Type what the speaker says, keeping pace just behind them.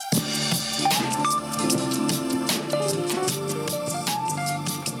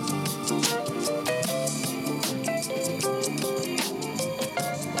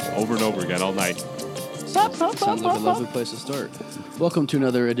and over again all night. Sounds like a lovely place to start. Welcome to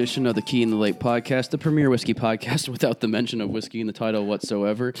another edition of the Key in the Lake podcast, the premier whiskey podcast without the mention of whiskey in the title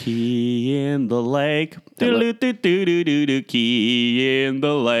whatsoever. Key in the lake. Do-do-do-do-do-do. Key in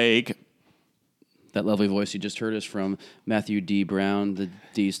the lake. That lovely voice you just heard is from Matthew D. Brown. The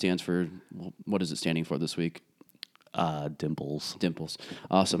D stands for, what is it standing for this week? Dimples. Dimples.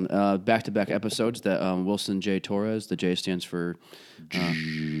 Awesome. Back-to-back episodes that Wilson J. Torres, the J stands for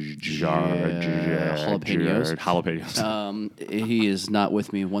jalapenos. He is not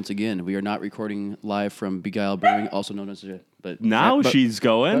with me once again. We are not recording live from Beguile Brewing, also known as She's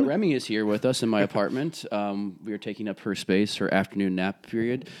going. But Remy is here with us in my apartment. We are taking up her space, her afternoon nap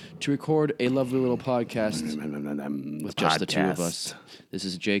period, to record a lovely little podcast with just the two of us. This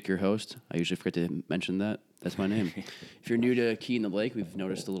is Jake, your host. I usually forget to mention that. That's my name. If you're new to Key in the Lake, we've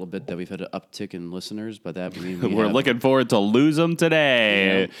noticed a little bit that we've had an uptick in listeners. By that, we mean we're looking forward to lose them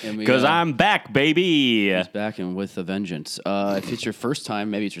today because I'm back, baby. He's back and with a vengeance. If it's your first time,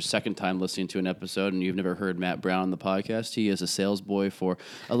 maybe it's your second time listening to an episode and you've never heard Matt Brown on the podcast, he is a sales boy for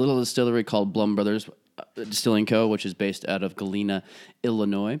a little distillery called Blum Brothers Distilling Co., which is based out of Galena,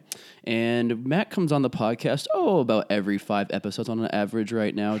 Illinois. And Matt comes on the podcast, about every 5 episodes on an average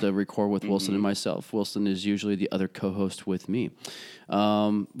right now to record with Wilson and myself. Wilson is usually the other co-host with me.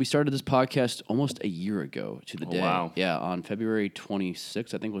 We started this podcast almost a year ago to the day. Wow. Yeah, on February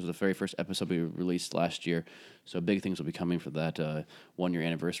 26th, I think was the very first episode we released last year. So big things will be coming for that 1-year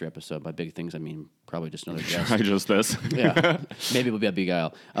anniversary episode. By big things, I mean probably just another guest. Just this. Yeah, maybe we'll be at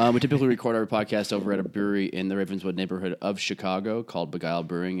Beguile. We typically record our podcast over at a brewery in the Ravenswood neighborhood of Chicago called Beguile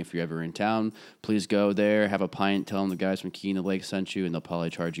Brewing. If you're ever in town, please go there, have a pint, tell them the guys from Key in the Lake sent you, and they'll probably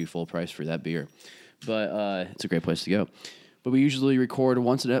charge you full price for that beer. But it's a great place to go. But we usually record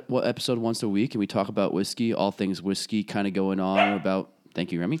episode once a week, and we talk about whiskey, all things whiskey, kind of going on about...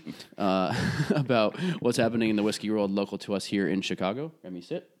 Thank you, Remy. About what's happening in the whiskey world local to us here in Chicago. Remy,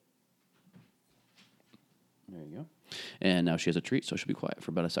 sit. There you go. And now she has a treat, so she'll be quiet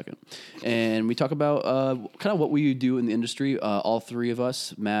for about a second. And we talk about kind of what we do in the industry. All three of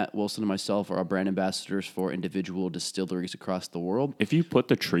us, Matt, Wilson, and myself, are our brand ambassadors for individual distilleries across the world. If you put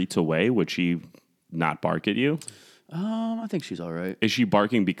the treats away, would she not bark at you? I think she's all right. Is she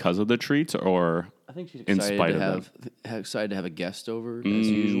barking because of the treats or... I think she's excited to have a guest over as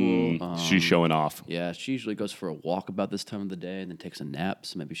usual. She's showing off. Yeah, she usually goes for a walk about this time of the day and then takes a nap.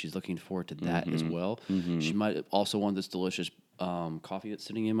 So maybe she's looking forward to that as well. She might also want this delicious coffee that's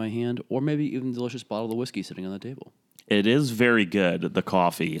sitting in my hand, or maybe even delicious bottle of whiskey sitting on the table. It is very good. The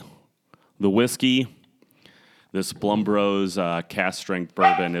coffee, the whiskey. This Blum Bros cast strength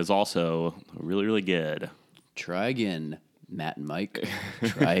bourbon is also really, really good. Try again. Matt and Mike,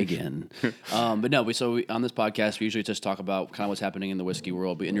 try again. But no, so on this podcast, we usually just talk about kind of what's happening in the whiskey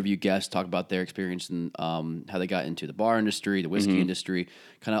world. We interview guests, talk about their experience and how they got into the bar industry, the whiskey industry,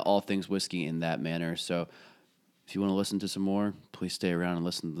 kind of all things whiskey in that manner. So if you want to listen to some more, please stay around and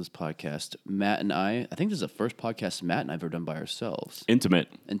listen to this podcast. Matt and I think this is the first podcast Matt and I have ever done by ourselves. Intimate,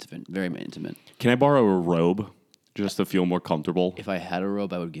 very intimate. Can I borrow a robe just to feel more comfortable? If I had a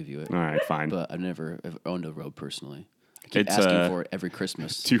robe, I would give you it. All right, fine. But I've never owned a robe personally. I keep asking for it every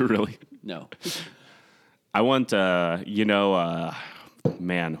Christmas. Do you really? No. I want, some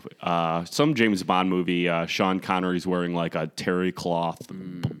James Bond movie, Sean Connery's wearing like a terry cloth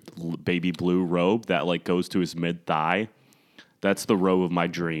baby blue robe that like goes to his mid-thigh. That's the robe of my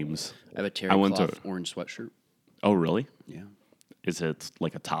dreams. I have a terry cloth orange sweatshirt. Oh, really? Yeah. Is it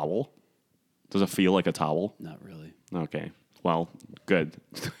like a towel? Does it feel like a towel? Not really. Okay. Well, good.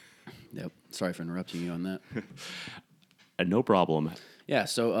 Yep. Sorry for interrupting you on that. No problem. Yeah,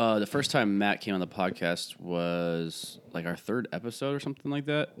 so the first time Matt came on the podcast was like our 3rd episode or something like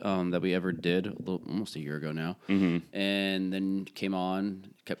that that we ever did, almost a year ago now. Mm-hmm. And then came on,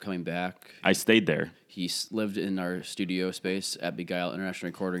 kept coming back. I stayed there. He lived in our studio space at Beguile International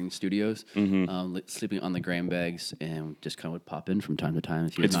Recording Studios, sleeping on the Graham bags, and just kind of would pop in from time to time.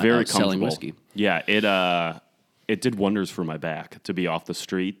 If he was not very out selling comfortable. whiskey. Yeah, it did wonders for my back to be off the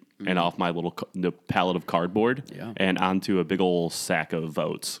street and off my little pallet of cardboard and onto a big old sack of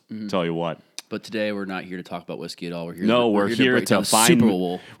oats. Tell you what. But today we're not here to talk about whiskey at all. We're here. We're here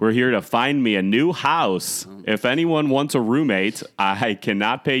to find me a new house. If anyone wants a roommate, I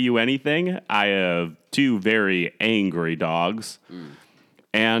cannot pay you anything. I have 2 very angry dogs.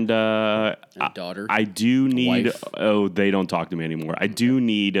 And a daughter. I do need. Wife. Oh, they don't talk to me anymore. I do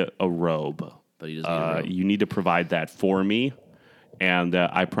need a robe. But he doesn't need a robe. You need to provide that for me, and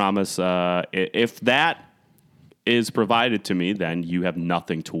I promise if that is provided to me, then you have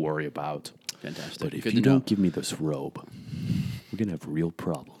nothing to worry about. Fantastic. But if you don't give me this robe, we're gonna have real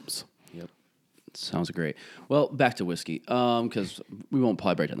problems. Sounds great. Well, back to whiskey, because we won't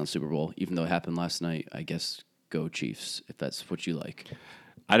probably break down the Super Bowl, even though it happened last night. I guess go Chiefs if that's what you like.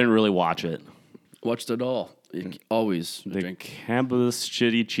 I didn't really watch it. Watched it all. Always The drink. Kansas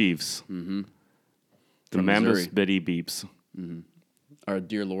City Chiefs. Mm-hmm. The From Mambas Missouri. Bitty Beeps. Our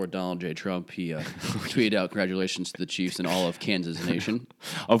dear Lord Donald J. Trump, he tweeted out congratulations to the Chiefs and all of Kansas Nation.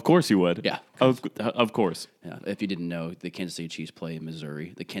 Of course you would. Yeah. Of course. Yeah, if you didn't know, the Kansas City Chiefs play in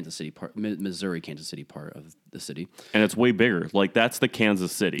Missouri, the Missouri Kansas City part of the city. And it's way bigger. Like, that's the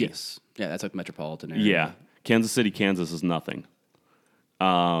Kansas City. Yes. Yeah, that's like metropolitan area. Yeah. Kansas City, Kansas is nothing.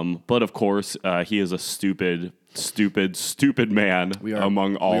 But of course, he is a stupid man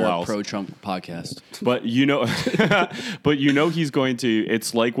among all we are else. A pro-Trump podcast. But he's going to.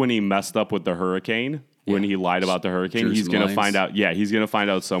 It's like when he messed up with the hurricane. When he lied about the hurricane, Drew he's some going to lines. find out. Yeah, he's going to find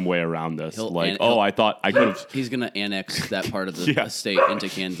out some way around this. I thought I could have. He's going to annex that part of the Yeah. state into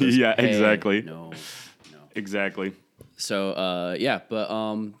Kansas. Yeah, Hey, exactly. No. Exactly. So,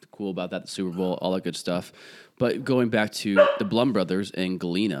 cool about that, the Super Bowl, all that good stuff. But going back to the Blum Brothers in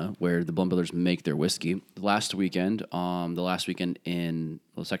Galena, where the Blum Brothers make their whiskey, the second to the last weekend in,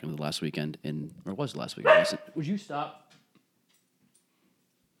 or was the last weekend? Would you stop?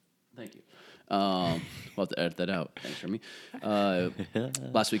 Thank you. We'll have to edit that out. Thanks for me.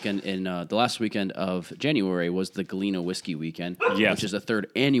 Last weekend of January was the Galena Whiskey Weekend, Yes. which is the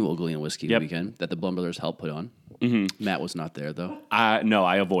third annual Galena Whiskey Yep. Weekend that the Blum Brothers helped put on. Mm-hmm. Matt was not there though. No,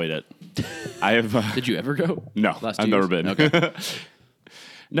 I avoid it. I have. Did you ever go? No, Last 2 I've never years? been. Okay.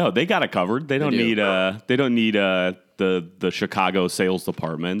 No, they got it covered. They don't do. need. They don't need the Chicago sales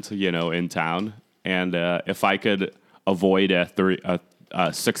department, in town. And if I could avoid a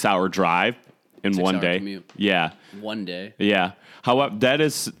 6-hour drive in 1 day, commute. yeah, 1 day. yeah. However, that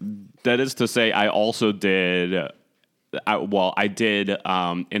is to say, I also did. I did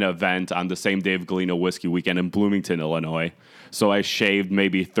an event on the same day of Galena Whiskey Weekend in Bloomington, Illinois. So I shaved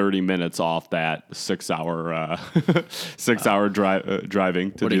maybe 30 minutes off that 6-hour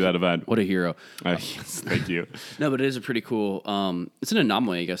driving to do that event. What a hero. Yes, thank you. No, but it is a pretty cool. It's an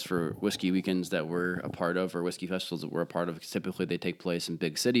anomaly, I guess, for whiskey weekends that we're a part of, or whiskey festivals that we're a part of. Because typically, they take place in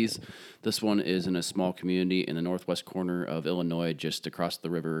big cities. This one is in a small community in the northwest corner of Illinois, just across the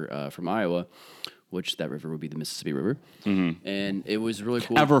river from Iowa, which that river would be the Mississippi River. Mm-hmm. And it was really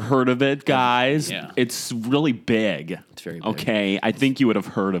cool. Ever heard of it, guys? Yeah. It's really big. It's very big. Okay, I think you would have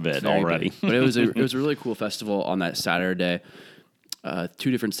heard of it Very already. big. But it was a really cool festival on that Saturday. 2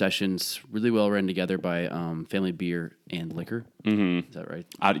 different sessions, really well run together by Family Beer and Liquor. Mm-hmm. Is that right?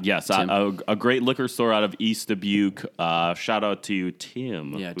 Yes, a great liquor store out of East Dubuque. Shout out to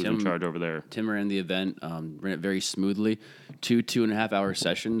Tim, who's in charge over there. Tim ran the event, ran it very smoothly. 2.5 hour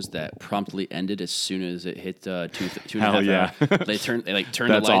sessions that promptly ended as soon as it hit 2.5 Hell yeah. hours. They turned That's the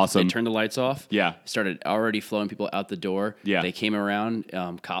lights. awesome. They turned the lights off. Yeah. Started already flowing people out the door. Yeah. They came around.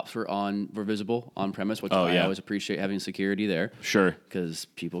 Cops were visible on premise, which I always appreciate having security there. Sure. Because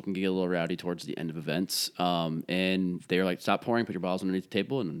people can get a little rowdy towards the end of events. And they were like, stop pouring, put your bottles underneath the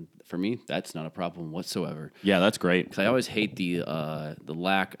table. And for me, that's not a problem whatsoever. Yeah, that's great. Because I always hate the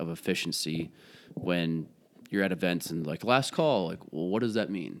lack of efficiency when you're at events and like last call, like, well, what does that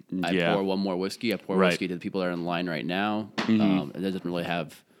mean? I pour one more whiskey. I pour whiskey to the people that are in line right now. Mm-hmm. It doesn't really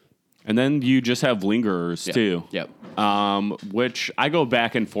have. And then you just have lingerers too. Yep. Which I go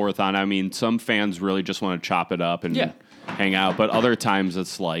back and forth on. I mean, some fans really just want to chop it up and hang out, but other times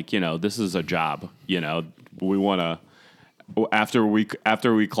it's like, this is a job. We want to. After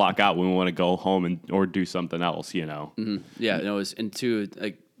we clock out, we want to go home or do something else. Mm-hmm. Yeah. And two,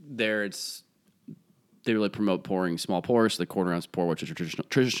 like there, they really promote pouring small pours, the quarter ounce pour, which is a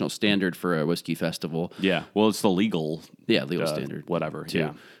traditional standard for a whiskey festival. Yeah. Well, it's the legal. Yeah, legal standard. Whatever. Too.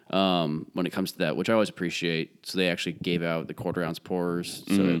 Yeah. When it comes to that, which I always appreciate. So they actually gave out the quarter ounce pours.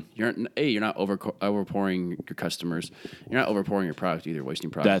 So that you're not over pouring your customers. You're not over pouring your product either,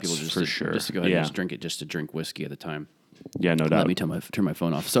 wasting product. That's people for sure. Just to go ahead and just drink it, just to drink whiskey at the time. Yeah, no doubt. Let me turn my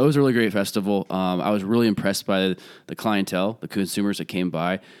phone off. So it was a really great festival. I was really impressed by the clientele, the consumers that came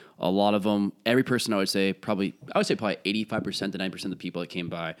by. A lot of them, every person I would say probably 85% to 90% of the people that came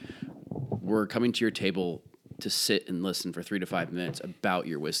by were coming to your table to sit and listen for 3 to 5 minutes about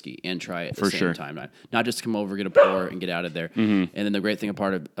your whiskey and try it at the same time. Not just to come over, get a pour, and get out of there. Mm-hmm. And then the great thing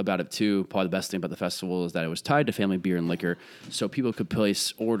about it too, probably the best thing about the festival is that it was tied to Family Beer and Liquor, so people could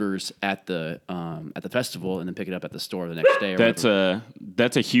place orders at the festival and then pick it up at the store the next day.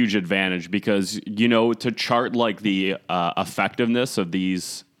 That's a huge advantage because to chart like the effectiveness of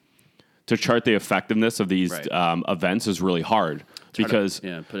these. To chart the effectiveness of these events is really hard. because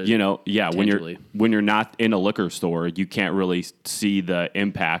when you're not in a liquor store, you can't really see the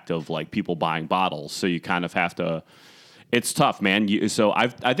impact of like people buying bottles. So you kind of have to. It's tough, man. So I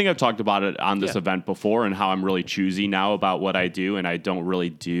think I've talked about it on this event before and how I'm really choosy now about what I do, and I don't really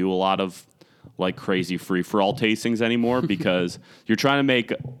do a lot of like crazy free-for-all tastings anymore because you're trying to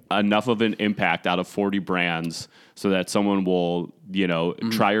make enough of an impact out of 40 brands so that someone will,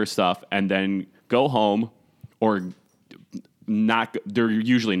 try your stuff and then go home or not. They're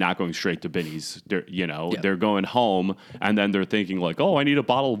usually not going straight to Binny's. They're going home and then they're thinking like, oh, I need a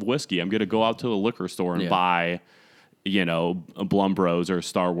bottle of whiskey. I'm going to go out to the liquor store and buy Blumbros or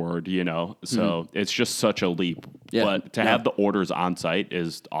Starward, so it's just such a leap. Yeah. But to have the orders on site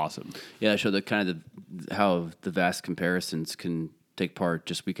is awesome. Yeah, I showed the kind of how the vast comparisons can take part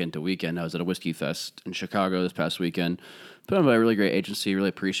just weekend to weekend. I was at a whiskey fest in Chicago this past weekend, put on by a really great agency. Really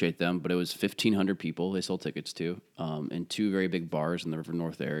appreciate them, but it was 1,500 people they sold tickets to in two very big bars in the River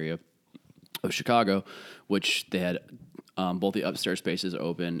North area of Chicago, which they had both the upstairs spaces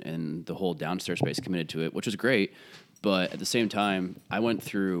open and the whole downstairs space committed to it, which was great. But at the same time, I went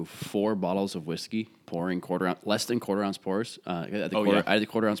through 4 bottles of whiskey, pouring less than quarter ounce pours. I had the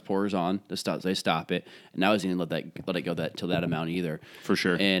quarter ounce pours on. They stop it, and I wasn't even let it go till that amount either. For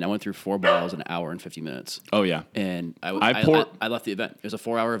sure. And I went through 4 bottles in an hour and 50 minutes. Oh yeah. And I left the event. It was a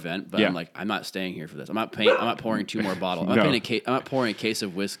 4-hour event, but I'm like, I'm not staying here for this. I'm not pouring 2 more bottles. I'm not pouring a case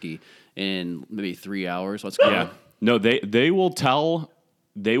of whiskey in maybe 3 hours. Let's go. Yeah. No, they will tell.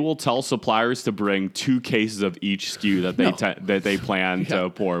 They will tell suppliers to bring 2 cases of each SKU that they plan to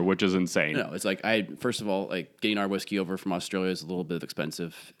pour, which is insane. No, it's like first of all, like getting our whiskey over from Australia is a little bit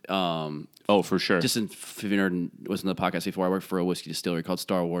expensive. For sure. Just if you was in the podcast before, I worked for a whiskey distillery called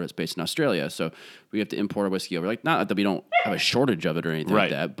Starward. It's based in Australia, so we have to import our whiskey over. Like, not that we don't have a shortage of it or anything like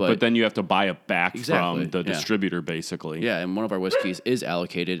that, but then you have to buy it back from the distributor, basically. Yeah, and one of our whiskeys is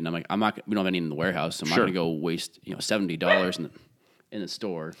allocated, and I'm like, we don't have any in the warehouse, so I'm not going to go waste $70 in the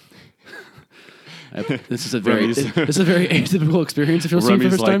store. This is a very atypical experience. If you'll see for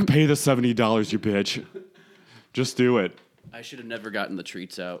the first time, pay the $70, you bitch. Just do it. I should have never gotten the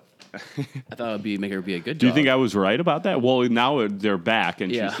treats out. I thought it would make her be a good. Do you think I was right about that? Well, now they're back,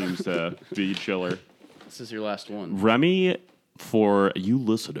 and she seems to be chiller. This is your last one. Remy, for you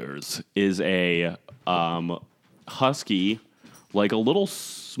listeners, is a husky, like a little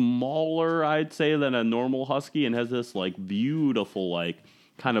smaller, I'd say, than a normal husky, and has this like beautiful, like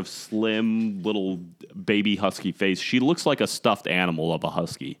kind of slim little baby husky face. She looks like a stuffed animal of a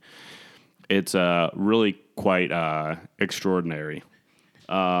husky. It's really quite extraordinary.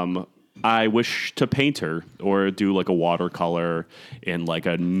 I wish to paint her or do like a watercolor in like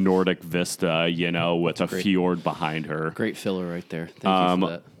a Nordic vista, with a fjord behind her. Great filler right there. Thank you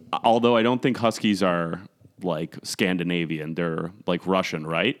for that. Although I don't think huskies are like Scandinavian, they're like Russian,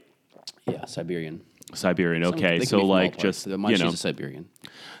 right? Yeah, Siberian. Okay. So like just she's a Siberian.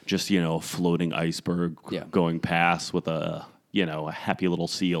 Just floating iceberg going past with a a happy little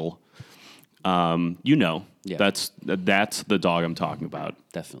seal. That's the dog I'm talking about.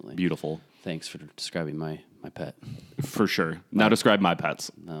 Definitely beautiful. Thanks for describing my pet. For sure. Now describe my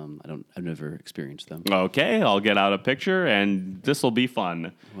pets. I've never experienced them. Okay, I'll get out a picture and this will be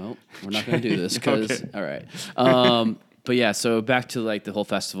fun. Well, we're not going to do this because all right. But yeah, so back to like the whole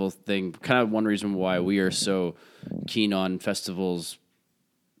festival thing. Kind of one reason why we are so keen on festivals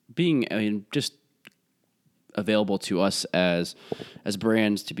being, just available to us as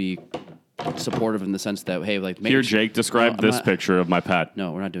brands to be supportive in the sense that, hey, like... Here, Jake, describe this picture of my pet.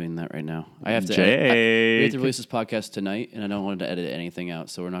 No, we're not doing that right now. I have to... Jake! We have to release this podcast tonight, and I don't want to edit anything out,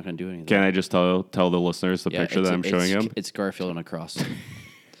 so we're not going to do anything. Can I just tell the listeners the picture that I'm showing him? It's Garfield on a cross.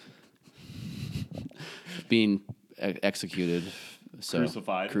 Being executed.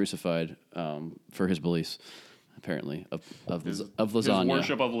 Crucified for his beliefs, apparently, of lasagna. His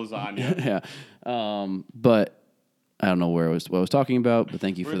worship of lasagna. Yeah. But... I don't know what I was talking about, but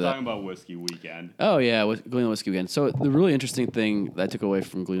thank you for that. We're talking about Whiskey Weekend. Oh, yeah, Galena Whiskey Weekend. So the really interesting thing that I took away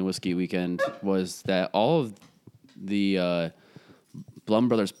from Galena Whiskey Weekend was that all of the Blum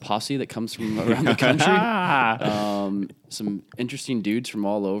Brothers posse that comes from around the country, some interesting dudes from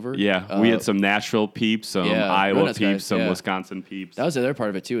all over. Yeah, we had some Nashville peeps, some Iowa peeps, guys, some Wisconsin peeps. That was the other part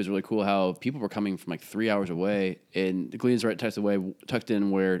of it, too. It was really cool how people were coming from like 3 hours away, and the Glena's right tucked in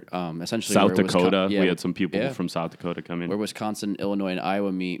where essentially... South Dakota. We had some people from South Dakota come in. Where Wisconsin, Illinois, and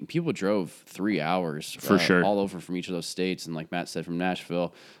Iowa meet. And people drove 3 hours. For sure. All over from each of those states, and like Matt said, from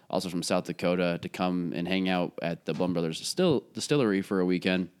Nashville, also from South Dakota, to come and hang out at the Blum Brothers Distillery for a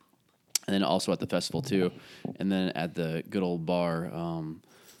weekend. And then also at the festival, too. And then at the good old bar,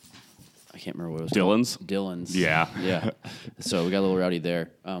 I can't remember what it was. Dylan's? Dylan's. Yeah. Yeah. So we got a little rowdy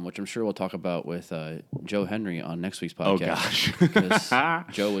there, which I'm sure we'll talk about with Joe Henry on next week's podcast. Oh, gosh. Because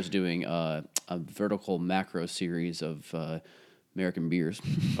Joe was doing a vertical macro series of American beers.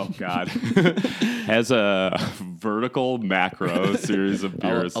 Oh, God. Has a vertical macro series of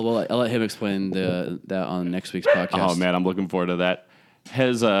beers. I'll let him explain that on next week's podcast. Oh, man, I'm looking forward to that.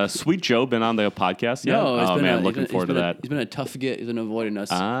 Has Sweet Joe been on the podcast yet? No, looking forward to that. He's been a tough get. He's been avoiding us.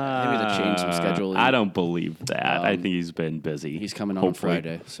 Maybe to change some scheduling. I don't believe that. I think he's been busy. He's coming on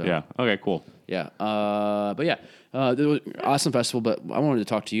Friday. So yeah. Okay. Cool. Yeah. But yeah, it was an awesome festival. But I wanted to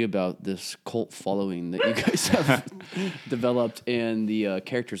talk to you about this cult following that you guys have developed and the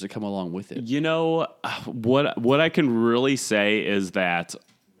characters that come along with it. You know what I can really say is that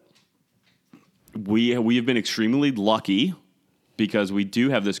we have been extremely lucky, because we do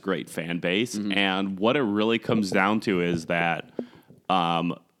have this great fan base. Mm-hmm. And what it really comes down to is that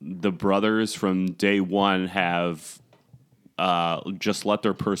the brothers from day one have just let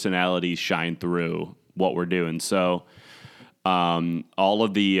their personalities shine through what we're doing. So all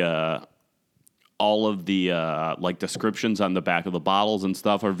of the like descriptions on the back of the bottles and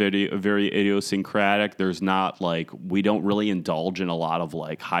stuff are very idiosyncratic. There's not we don't really indulge in a lot of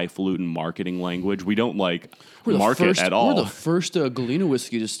highfalutin marketing language. We don't market at all. We're the first Galena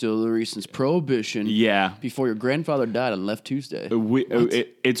whiskey distillery since Prohibition. Yeah. Before your grandfather died on Left Tuesday.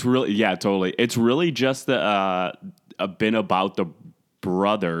 It's really, yeah, totally. It's really just been about the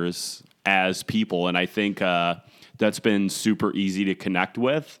brothers as people. And I think that's been super easy to connect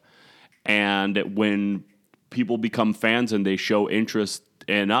with. And when people become fans and they show interest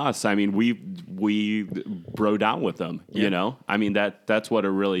in us, I mean, we bro down with them, you know? I mean, that's what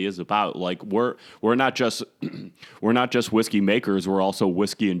it really is about. We're not just whiskey makers, we're also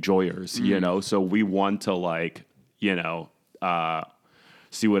whiskey enjoyers, you know? So we want to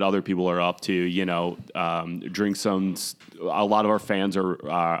see what other people are up to, drink some. A lot of our fans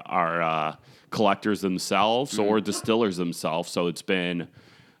are collectors themselves or distillers themselves. So it's been,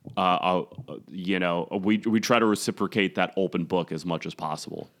 we try to reciprocate that open book as much as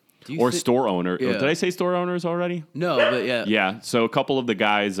possible. Or store owner. Yeah. Did I say store owners already? No, but yeah. Yeah. So a couple of the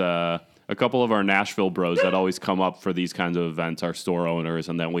guys, a couple of our Nashville bros that always come up for these kinds of events are store owners,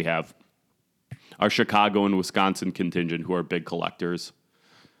 and then we have our Chicago and Wisconsin contingent who are big collectors.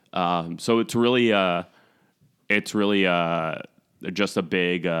 So it's really just a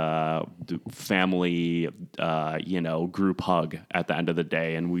big family, group hug at the end of the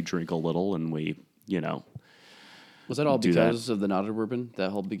day, and we drink a little, and we, Was that all because of the Nada bourbon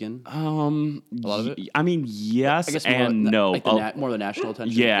that helped begin? A lot of it. I mean, yes, I guess and no. More of the national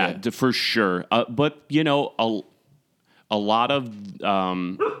attention. Yeah, for sure. But a lot of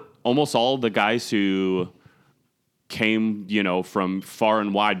almost all of the guys who came, from far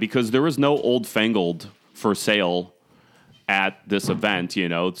and wide, because there was no Old Fangled for sale at this event,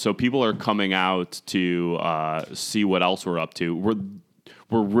 so people are coming out to see what else we're up to.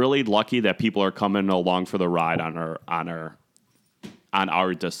 We're really lucky that people are coming along for the ride on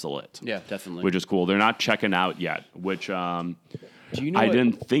our distillate. Yeah, definitely. Which is cool. They're not checking out yet, which I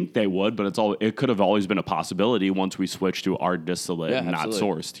didn't think they would, but it could have always been a possibility once we switched to our distillate and not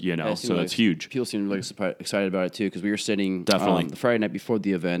sourced, so that's huge. People seem excited about it too, because we were sitting definitely the Friday night before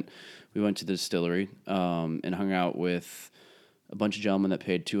the event. We went to the distillery and hung out with a bunch of gentlemen that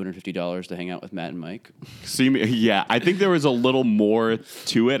paid $250 to hang out with Matt and Mike. I think there was a little more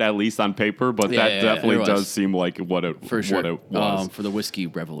to it, at least on paper, but that definitely does seem like what it was. For the whiskey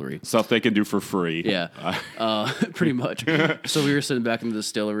revelry. Stuff they can do for free. Yeah, pretty much. So we were sitting back in the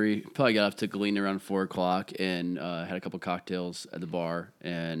distillery, probably got off to Galena around 4 o'clock, and had a couple cocktails at the bar,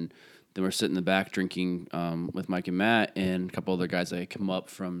 and then we're sitting in the back drinking with Mike and Matt, and a couple other guys that had come up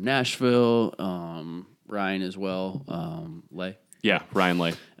from Nashville, Ryan as well, Lay. Yeah, Ryan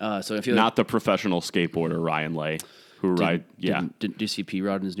Lay. So I feel not the professional skateboarder Ryan Lay, who did you see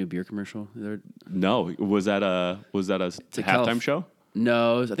P-Rod in his new beer commercial? No, was that a halftime show?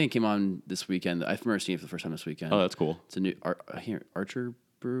 No, I think it came on this weekend. I've never seen it for the first time this weekend. Oh, that's cool. It's a new Archer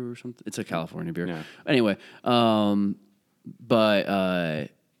Brew or something. It's a California beer. Yeah. Anyway,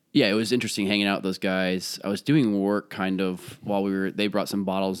 it was interesting hanging out with those guys. I was doing work kind of while they brought some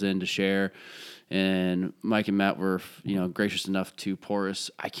bottles in to share, and Mike and Matt were, gracious enough to pour us.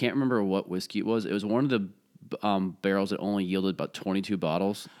 I can't remember what whiskey it was. It was one of the barrels that only yielded about 22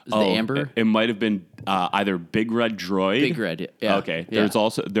 bottles. Is the amber? It might have been either Big Red Droid. Big Red, yeah. Okay. Yeah.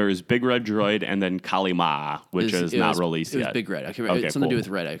 There's Big Red Droid and then Kalima, which is not released yet. It was Big Red. I can remember. It's something to do with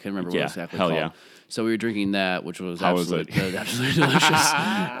red. I can't remember what it was exactly called. Yeah. So we were drinking that, which was absolutely delicious.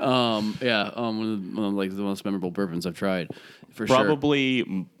 One of like the most memorable bourbons I've tried, for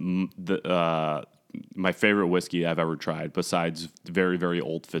Probably my favorite whiskey I've ever tried, besides very, very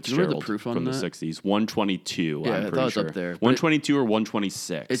old Fitzgerald from the 60s. 122, yeah, I'm pretty sure. Up there. 122 or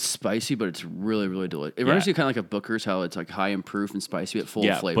 126. It's spicy, but it's really, really delicious. It reminds you kind of like a Booker's, how it's like high in proof and spicy, but full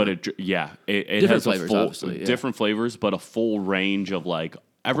of flavor. But it different has flavors, obviously. Different flavors, but a full range of like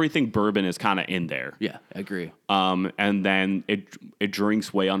everything bourbon is kind of in there. Yeah, I agree. And then it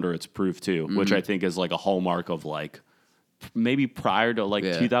drinks way under its proof too, which I think is like a hallmark of like maybe prior to like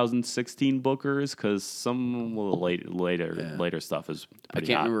 2016 Bookers, because some later stuff is I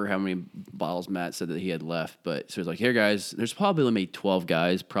can't remember how many bottles Matt said that he had left, but so he's like, here guys, there's probably maybe 12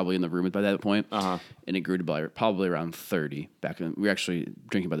 guys probably in the room by that point, and it grew to probably around 30 back when we were actually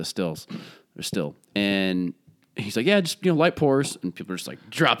drinking by the still, and he's like, yeah, just light pours, and people are just like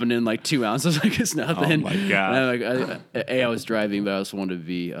dropping in like 2 ounces, like it's nothing. Oh my god! And I was driving, but I also wanted to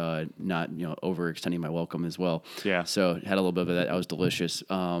be not overextending my welcome as well. Yeah. So had a little bit of that. That was delicious.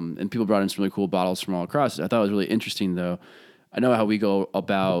 And people brought in some really cool bottles from all across. I thought it was really interesting, though. I know how we go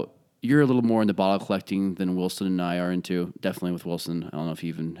about. You're a little more into bottle collecting than Wilson and I are into. Definitely with Wilson. I don't know if he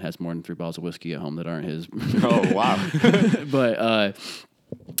even has more than 3 bottles of whiskey at home that aren't his. Oh wow! But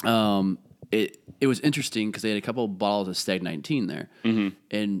it was interesting because they had a couple of bottles of Stag 19 there,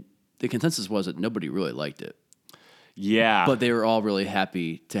 and the consensus was that nobody really liked it. Yeah, but they were all really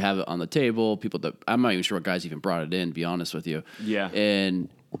happy to have it on the table. People that I'm not even sure what guys even brought it in, to be honest with you. Yeah, and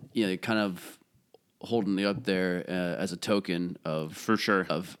kind of holding it up there as a token of for sure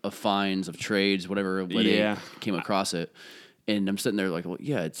of fines, of trades, whatever way they came across it. And I'm sitting there like, well,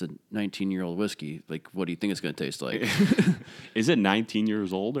 yeah, it's a 19-year-old whiskey. Like, what do you think it's going to taste like? Is it 19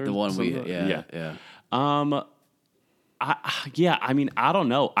 years old or the one something? Yeah. I mean, I don't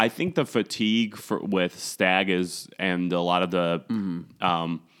know. I think the fatigue with Stag and a lot of the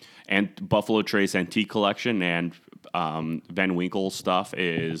and Buffalo Trace Antique Collection and Van Winkle stuff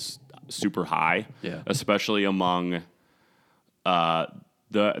is super high. Yeah. Especially among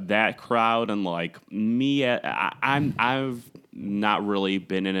that crowd, and like me, I've not really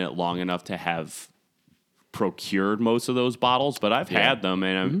been in it long enough to have procured most of those bottles, but I've had them,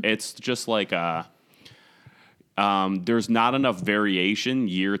 and it's just like there's not enough variation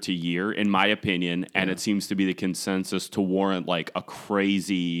year to year, in my opinion, and it seems to be the consensus to warrant like a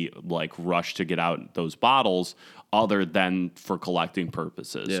crazy like rush to get out those bottles, other than for collecting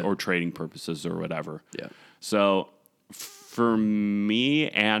purposes or trading purposes or whatever. Yeah. So for me,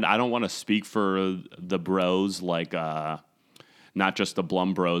 and I don't want to speak for the bros, like not just the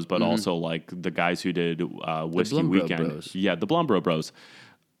Blum Bros, but also like the guys who did Whiskey Weekend. Bros. Yeah, the Blumbro Bros.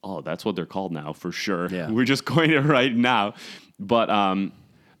 Oh, that's what they're called now, for sure. Yeah. We're just going it right now. But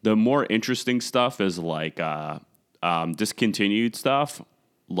the more interesting stuff is like discontinued stuff,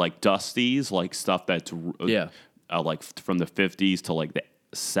 like Dusties, like stuff that's like from the 50s to like the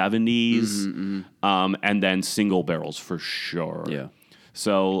 70s, and then single barrels for sure. Yeah.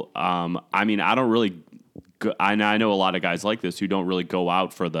 So, I mean, I don't really. I know a lot of guys like this who don't really go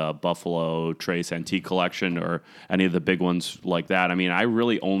out for the Buffalo Trace Antique Collection or any of the big ones like that. I mean, I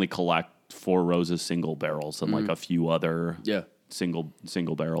really only collect Four Roses single barrels and like a few other single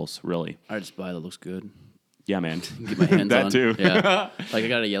barrels. Really, I just buy that looks good. Yeah, man. Get my hands that on. too. Yeah. Like I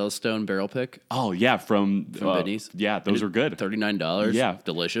got a Yellowstone barrel pick. Oh yeah, from Benny's. Yeah, those are good. $39. Yeah,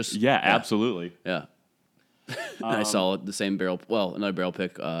 delicious. Yeah, absolutely. Yeah. And I saw the same barrel. Well, another barrel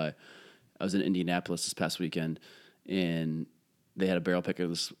pick. I was in Indianapolis this past weekend, and they had a barrel pick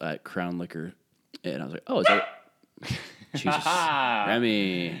at Crown Liquor, and I was like, "Oh, is that?" Jesus,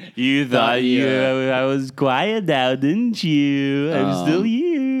 Remy. You thought I was quiet now, didn't you? I'm still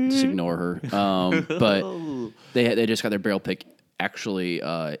here. Just ignore her. But they just got their barrel pick actually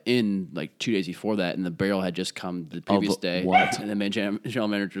in like 2 days before that, and the barrel had just come the previous day. What? And the general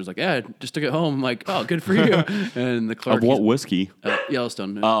manager was like, "Yeah, I just took it home." I'm like, "Oh, good for you." And the clerk Of what whiskey?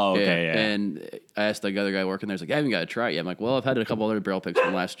 Yellowstone. Oh, okay, yeah. And I asked the other guy working there, he's like, "I haven't got to try it yet." I'm like, "Well, I've had a couple other barrel picks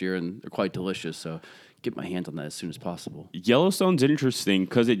from last year, and they're quite delicious, so get my hands on that as soon as possible." Yellowstone's interesting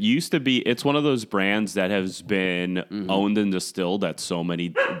because it used to be, it's one of those brands that has been owned and distilled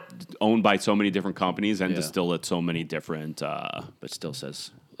owned by so many different companies and distilled at so many different. But still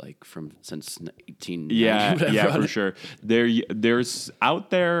says like since 18. Yeah, for sure. There's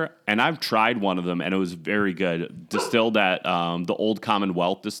out there, and I've tried one of them, and it was very good. Distilled at the Old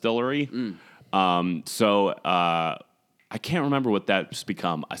Commonwealth Distillery. I can't remember what that's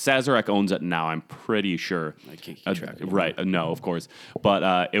become. Sazerac owns it now, I'm pretty sure. I can't keep track of it. Right. No, of course.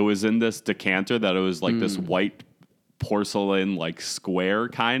 But it was in this decanter that it was like this white porcelain, like square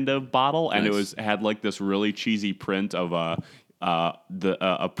kind of bottle. And Nice. it had like this really cheesy print of a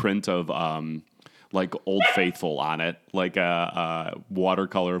print of like Old Faithful on it, like a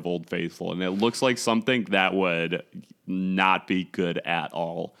watercolor of Old Faithful. And it looks like something that would not be good at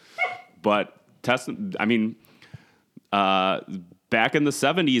all. But back in the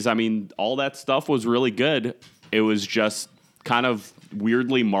 70s, I mean, all that stuff was really good. It was just kind of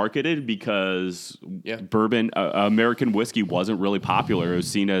weirdly marketed because bourbon, American whiskey wasn't really popular. It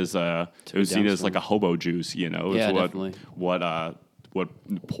was seen as like a hobo juice, you know. Yeah, It's definitely. what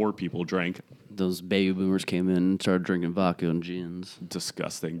poor people drank. Those baby boomers came in and started drinking vodka and gins.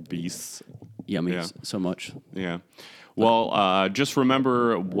 Disgusting beasts. Yummy, Yeah. so much. Yeah. Well, just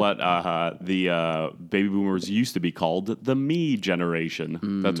remember what the baby boomers used to be called, the me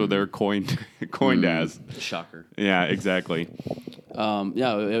generation. That's what they're coined as. Shocker. Yeah, exactly.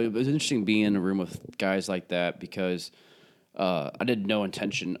 It was interesting being in a room with guys like that because I did no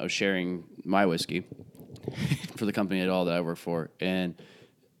intention of sharing my whiskey for the company at all that I work for.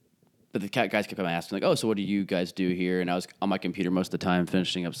 But the guys kept coming asking, like, oh, so what do you guys do here? And I was on my computer most of the time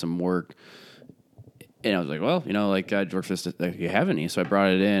finishing up some work. And I was like, well, like, I work for this. Like, you have any? So I brought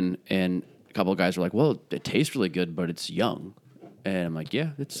it in, and a couple of guys were like, well, it tastes really good, but it's young. And I'm like,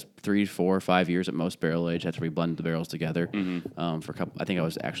 yeah, it's 3, 4, 5 years at most barrel age after we blend the barrels together for a couple. I think I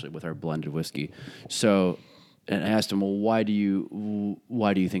was actually with our blended whiskey. So, and I asked him, well, why do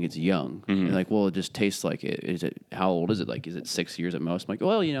you think it's young? And like, well, it just tastes like it. How old is it? Like, is it 6 years at most? I'm like,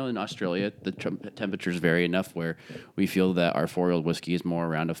 well, in Australia, the temperatures vary enough where we feel that our 4-year-old whiskey is more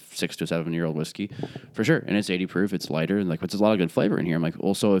around a 6 to 7-year-old whiskey, for sure. And it's 80 proof. It's lighter, and like, there's a lot of good flavor in here. I'm like,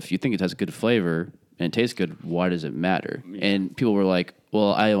 well, so if you think it has good flavor and it tastes good, why does it matter? Yeah. And people were like,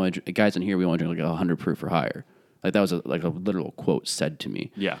 well, guys in here, we only drink like 100 proof or higher. Like, that was a literal quote said to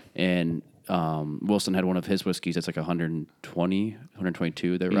me. Yeah. And Wilson had one of his whiskeys that's like 120,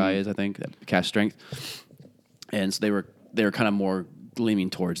 122 that rye is, I think, that cask strength. And so they were kind of more leaning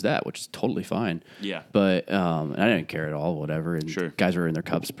towards that, which is totally fine. Yeah. But and I didn't care at all, whatever. And Sure. guys were in their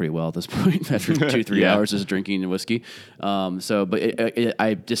cups pretty well at this point after 2-3 hours of drinking whiskey.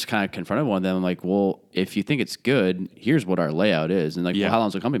 I just kind of confronted one of them. I'm like, well, if you think it's good, here's what our layout is. And like, well, how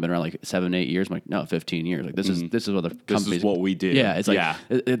long's the company been around? Like 7-8 years? I'm like, no, 15 years. Like, this is what the company's... This is what we did. Yeah. It's like,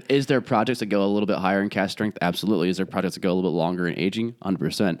 is there projects that go a little bit higher in cask strength? Absolutely. Is there projects that go a little bit longer in aging?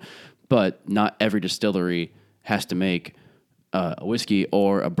 100%. But not every distillery has to make a whiskey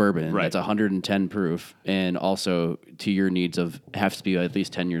or a bourbon that's 110 proof, and also to your needs of has to be at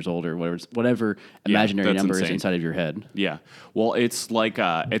least 10 years older, whatever imaginary number is inside of your head. Yeah. Well, it's like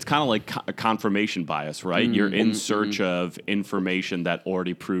it's kind of like a confirmation bias, right? You're in search of information that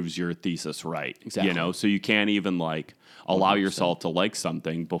already proves your thesis right. Exactly. So you can't even like allow 100%. Yourself to like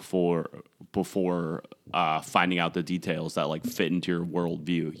something before finding out the details that like fit into your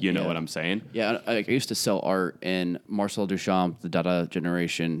worldview. You know what I'm saying? Yeah, I used to sell art, and Marcel Duchamp, the Dada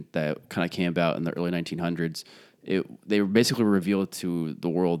generation that kind of came about in the early 1900s, they basically revealed to the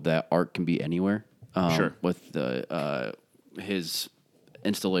world that art can be anywhere. Sure. With his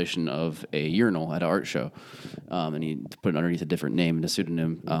installation of a urinal at an art show, and he put it underneath a different name and a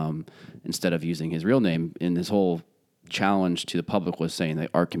pseudonym instead of using his real name. And his whole challenge to the public was saying that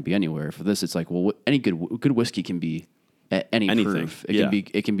art can be anywhere. For this, it's like, well, any good whiskey can be at anything. Proof.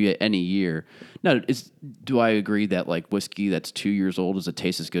 It can be at any year. Now, do I agree that like whiskey that's 2 years old does it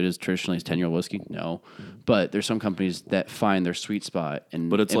taste as good as traditionally as 10-year-old whiskey? No, but there's some companies that find their sweet spot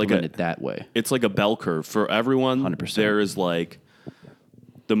and implement it that way. It's like a bell curve for everyone. 100%. There is like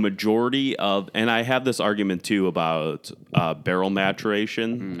the majority of, and I have this argument too about barrel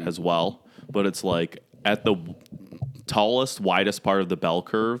maturation as well. But it's like at the tallest, widest part of the bell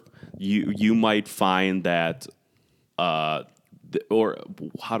curve, you might find that, or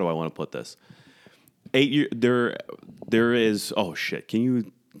how do I want to put this? 8 year there is. Oh shit! Can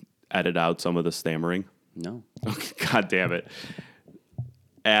you edit out some of the stammering? No. Okay, God damn it!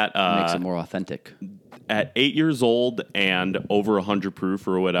 It makes it more authentic. At 8 years old and over 100 proof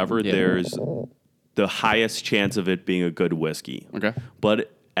or whatever, there's the highest chance of it being a good whiskey. Okay,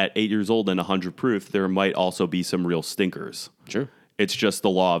 but at 8 years old and 100 proof, there might also be some real stinkers. Sure. It's just the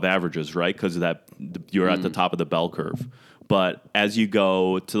law of averages, right? Because that you're at the top of the bell curve. But as you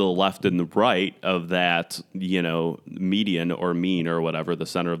go to the left and the right of that, median or mean or whatever, the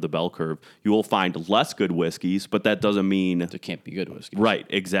center of the bell curve, you will find less good whiskeys, but that doesn't mean It can't be good whiskey. Right,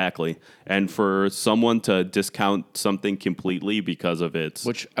 exactly. And for someone to discount something completely because of its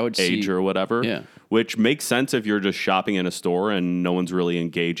Which I would age see, or whatever, yeah. which makes sense if you're just shopping in a store and no one's really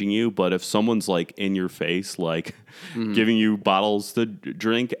engaging you. But if someone's like in your face, like giving you bottles to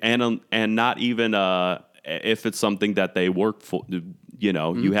drink, and not even if it's something that they work for,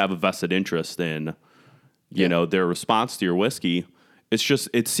 you have a vested interest in, their response to your whiskey.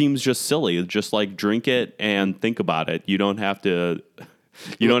 It seems just silly. It's just like drink it and think about it. You don't have to.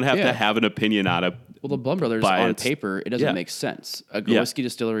 You don't have to have an opinion on it. Well, the Blum Brothers, on paper, it doesn't make sense. A whiskey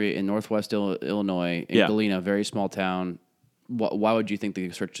distillery in northwest Illinois, in Galena, a very small town. Why would you think the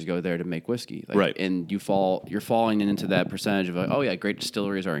researchers go there to make whiskey? Right. And you're falling into that percentage of great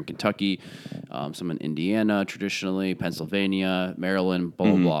distilleries are in Kentucky, some in Indiana traditionally, Pennsylvania, Maryland, blah,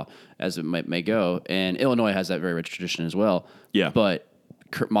 blah, blah, as it may go. And Illinois has that very rich tradition as well. Yeah. But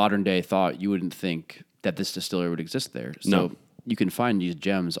modern day thought, you wouldn't think that this distillery would exist there. So No. you can find these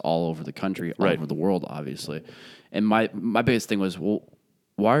gems all over the country, all over the world, obviously. And my biggest thing was, well,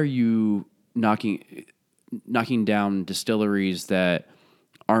 why are you knocking down distilleries that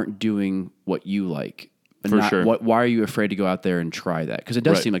aren't doing what you like? For sure. Why are you afraid to go out there and try that? Because it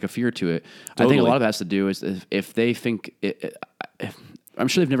does seem like a fear to it. Totally. I think a lot of it has to do is if they think I'm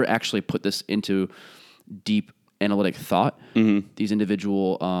sure they've never actually put this into deep analytic thought. These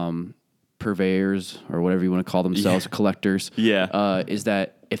individual purveyors or whatever you want to call themselves, collectors. Is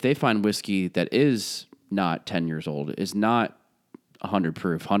that if they find whiskey that is not 10 years old, is not 100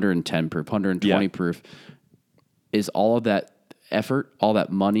 proof, 110 proof, 120 proof, is all of that effort, all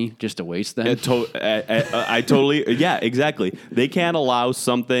that money just a waste then? I totally, exactly. They can't allow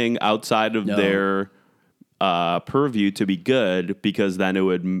something outside of their purview to be good, because then it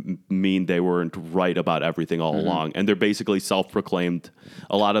would mean they weren't right about everything all along. And they're basically self-proclaimed.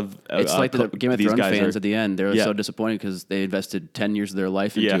 A lot of it's like the Game of Thrones fans at the end. They're so disappointed because they invested 10 years of their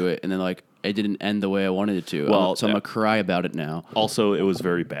life into it, and then it didn't end the way I wanted it to. Well, so I'm gonna cry about it now. Also, it was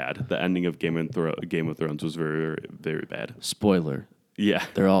very bad. The ending of Game of Thrones was very, very bad. Spoiler. Yeah,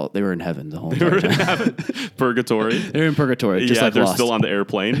 they were in heaven the whole time. Purgatory. They're in purgatory. Just like they're Lost. still on the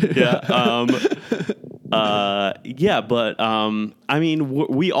airplane. But I mean,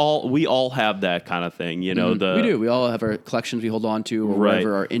 we all have that kind of thing, we do. We all have our collections we hold on to, or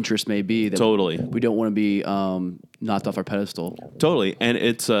whatever our interest may be. That Totally. We don't want to be knocked off our pedestal. Totally. And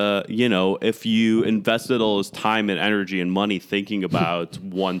it's if you invested all this time and energy and money thinking about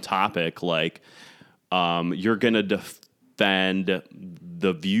one topic, like you're gonna defend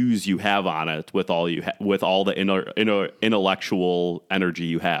the views you have on it with all the intellectual energy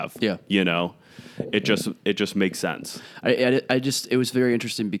you have. It just makes sense. It was very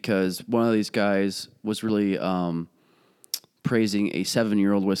interesting because one of these guys was really praising a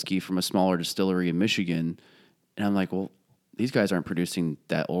 7-year-old whiskey from a smaller distillery in Michigan, and I'm like, well, these guys aren't producing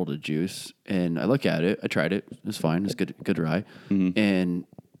that old a juice. And I look at it, I tried it, it was fine, it's good rye, and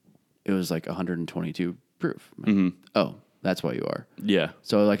it was like 122 proof. Like, oh, that's why you are. Yeah.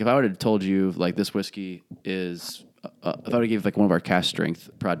 So like if I would have told you like this whiskey is, if I would have gave like one of our cast strength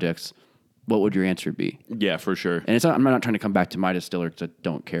projects, what would your answer be? Yeah, for sure. And I'm not trying to come back to my distiller because I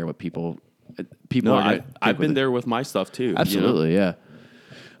don't care what people. No, I've been there with my stuff too. Absolutely, yeah.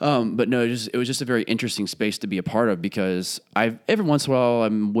 But no, it was just a very interesting space to be a part of, because every once in a while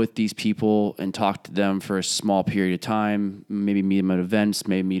I'm with these people and talk to them for a small period of time, maybe meet them at events,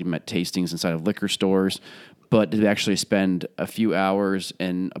 maybe meet them at tastings inside of liquor stores. But to actually spend a few hours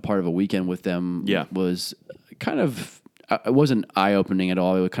and a part of a weekend with them was kind of. It wasn't eye-opening at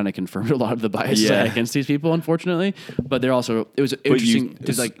all. It kind of confirmed a lot of the bias against these people, unfortunately. But they're also, it was interesting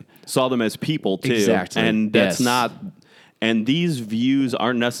to saw them as people too. Exactly. And that's not, and these views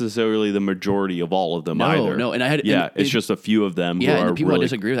aren't necessarily the majority of all of them either. No, and I had, it's just a few of them. Yeah, who and are the people really I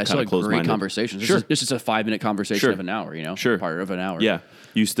disagree with, I still had great conversations. Sure. This is a 5-minute conversation of an hour, part of an hour. Yeah.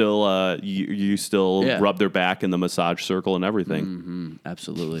 You still, you still rub their back in the massage circle and everything. Mm-hmm.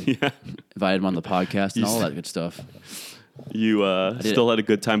 Absolutely. Invited them on the podcast and all that good stuff. You still had a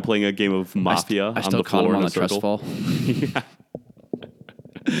good time playing a game of Mafia on the floor in a circle.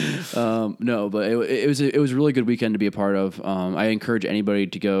 No, but it was a really good weekend to be a part of. I encourage anybody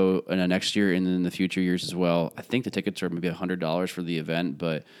to go next year and in the future years as well. I think the tickets are maybe $100 for the event,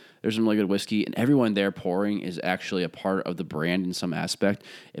 but there's some really good whiskey, and everyone there pouring is actually a part of the brand in some aspect.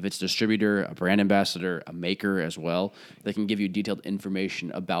 If it's a distributor, a brand ambassador, a maker as well, they can give you detailed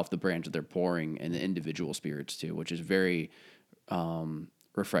information about the brands that they're pouring and the individual spirits too, which is very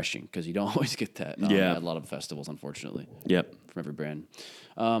refreshing because you don't always get that. Yeah. At a lot of festivals, unfortunately. Yep. From every brand.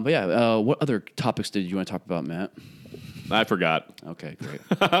 But yeah, what other topics did you want to talk about, Matt? I forgot. Okay, great.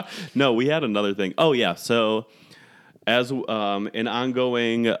 No, we had another thing. Oh, yeah. So, as an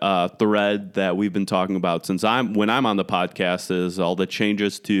ongoing thread that we've been talking about when I'm on the podcast is all the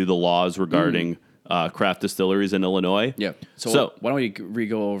changes to the laws regarding craft distilleries in Illinois. Yeah. So why don't we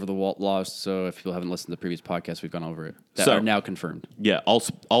re-go over the laws? So if people haven't listened to the previous podcast, we've gone over it. That are now confirmed. Yeah,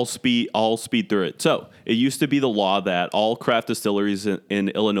 I'll speed through it. So it used to be the law that all craft distilleries in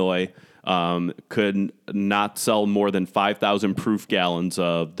Illinois could not sell more than 5,000 proof gallons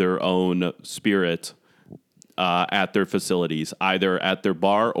of their own spirit at their facilities, either at their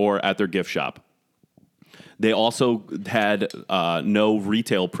bar or at their gift shop. They also had no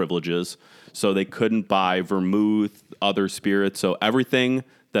retail privileges, so they couldn't buy vermouth, other spirits. So everything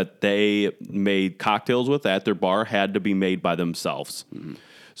that they made cocktails with at their bar had to be made by themselves. Mm-hmm.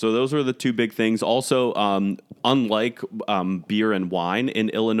 So those were the two big things. Also, unlike beer and wine, in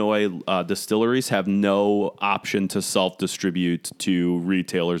Illinois, distilleries have no option to self-distribute to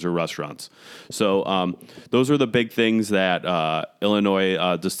retailers or restaurants. So those are the big things that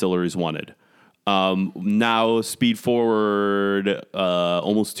Illinois distilleries wanted. Now, speed forward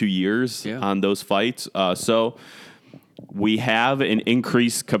almost 2 years on those fights. So we have an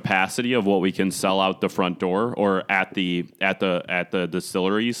increased capacity of what we can sell out the front door or at the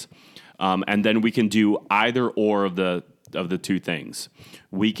distilleries, and then we can do either or of the two things.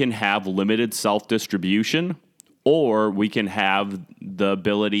 We can have limited self distribution, or we can have the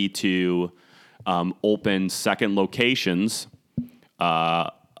ability to open second locations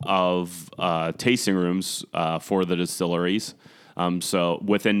of tasting rooms for the distilleries. So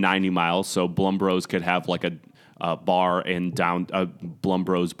within 90 miles, so Blumbros could have like a bar in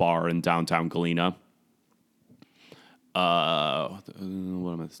Blumbros bar in downtown Galena. What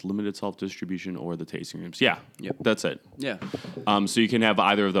am I? Limited self distribution or the tasting rooms? Yeah, that's it. Yeah. So you can have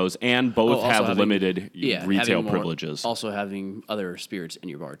either of those, and both have limited retail privileges. Also having other spirits in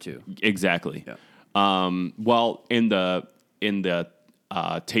your bar too. Exactly. Yeah. Well, in the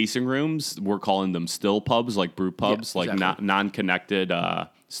tasting rooms, we're calling them still pubs, like brew pubs, like non-connected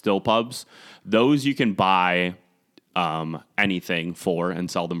still pubs. Those you can buy anything for and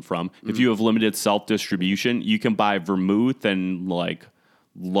sell them from. Mm-hmm. If you have limited self-distribution, you can buy vermouth and like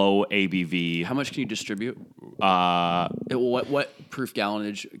low ABV. How much can you distribute? What proof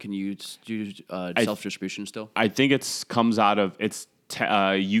gallonage can you do self-distribution still? I think comes out of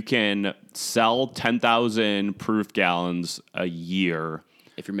you can sell 10,000 proof gallons a year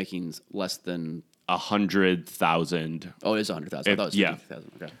if you're making less than 100,000. Oh, it is 100,000. I thought it was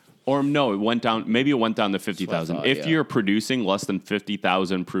 50,000. Okay. Or no, it went down. Maybe it went down to 50,000. If you're producing less than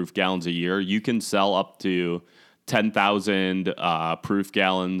 50,000 proof gallons a year, you can sell up to 10,000 proof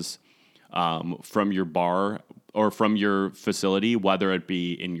gallons from your bar or from your facility, whether it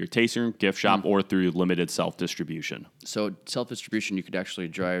be in your tasting room, gift shop, or through limited self-distribution. So self-distribution, you could actually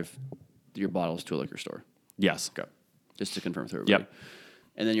drive your bottles to a liquor store. Yes. Okay. Just to confirm with everybody. Yep.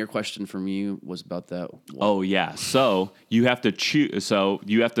 And then your question for me was about that. Oh, yeah. So you have to choose. So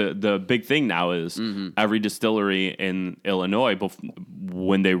you have to, the big thing now is every distillery in Illinois,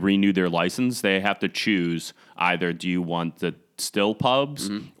 when they renew their license, they have to choose either do you want the still pubs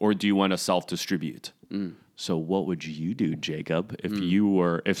or do you want to self-distribute? So what would you do, Jacob,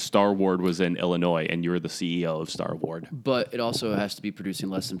 if Starward was in Illinois and you were the CEO of Starward? But it also has to be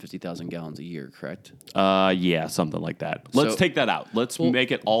producing less than 50,000 gallons a year, correct? Yeah, something like that. Let's take that out. Let's make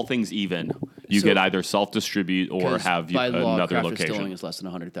it all things even. You could either self-distribute or have by law, another craft location. Distilling is less than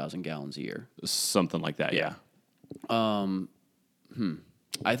 100,000 gallons a year. Something like that, yeah.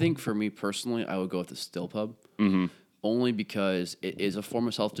 I think for me personally, I would go with the still pub. Only because it is a form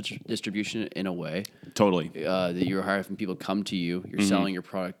of self-distribution in a way. Totally. That you're having people come to you. You're selling your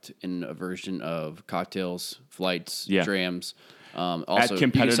product in a version of cocktails, flights, drams. Also, you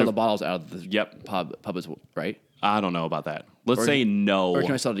can sell the bottles out of the pub as well, right? I don't know about that. Let's say no. Or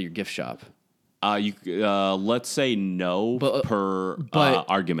can I sell it to your gift shop? Let's say no per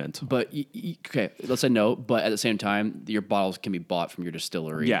argument. But okay, let's say no. But at the same time, your bottles can be bought from your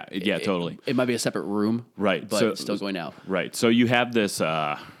distillery. Yeah, totally. It might be a separate room, right? But it's still going out. Right. So you have this.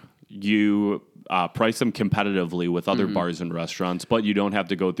 You price them competitively with other bars and restaurants, but you don't have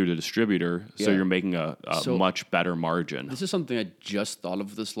to go through the distributor. So you're making a much better margin. This is something I just thought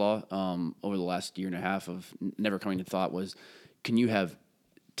of this law over the last year and a half of never coming to thought was, can you have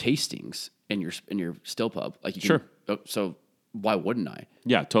tastings in your still pub? Like you can, so why wouldn't I?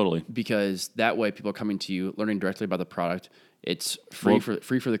 Yeah, totally. Because that way people are coming to you, learning directly about the product. It's free for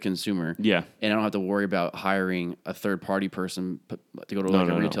the consumer. Yeah. And I don't have to worry about hiring a third-party person to go to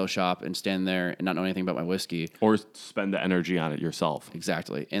a retail shop and stand there and not know anything about my whiskey. Or spend the energy on it yourself.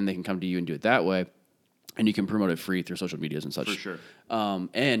 Exactly. And they can come to you and do it that way. And you can promote it free through social medias and such. For sure.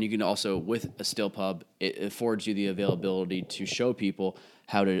 And you can also, with a still pub, it affords you the availability to show people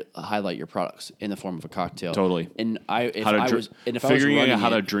how to highlight your products in the form of a cocktail. Totally. And figuring out how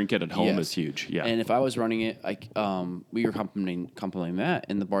to drink it at home is huge. Yeah. And if I was running it, we were complimenting Matt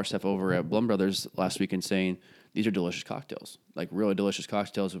and the bar staff over at Blum Brothers last week and saying these are delicious cocktails, like really delicious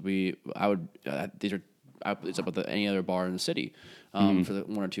cocktails. It's up with any other bar in the city for the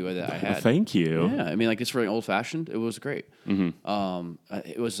one or two that I had. Thank you. Yeah, I mean, like it's for an old fashioned. It was great.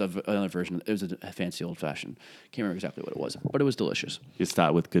 It was another version. It was a fancy old fashioned. Can't remember exactly what it was, but it was delicious. You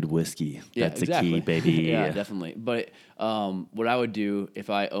start with good whiskey. That's exactly. the key, baby. Yeah, definitely. But what I would do if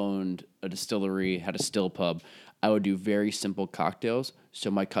I owned a distillery, had a still pub, I would do very simple cocktails so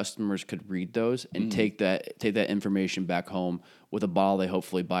my customers could read those and take that information back home with a bottle they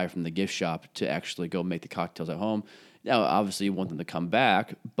hopefully buy from the gift shop to actually go make the cocktails at home. Now, obviously, you want them to come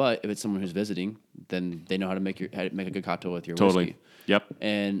back, but if it's someone who's visiting, then they know how to make a good cocktail with your whiskey. Yep.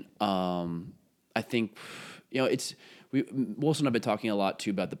 And I think Wilson and I have been talking a lot too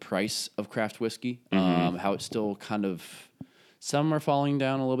about the price of craft whiskey, how it's still kind of. Some are falling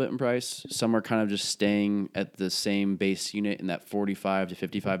down a little bit in price. Some are kind of just staying at the same base unit in that $45 to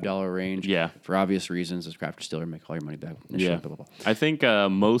 $55 range. Yeah. For obvious reasons, as craft distiller, make all your money back. Yeah. Blah, blah, blah. I think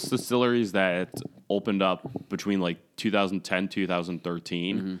most distilleries that opened up between like 2010,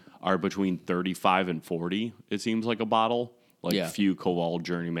 2013 are between 35 and 40. It seems like a bottle. Like Few, Cobalt,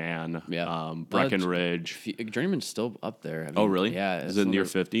 Journeyman, Breckenridge. Journeyman's still up there. Oh, really? Yeah. Is it near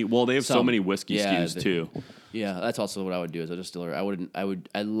 50? Well, they have so many whiskey SKUs too. Yeah, that's also what I would do as a distiller. I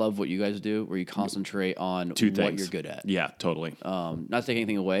love what you guys do, where you concentrate on what you're good at. Yeah, totally. Not to take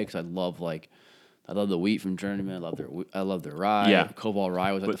anything away, because I love the wheat from Journeyman. I love their rye. Yeah. Cobalt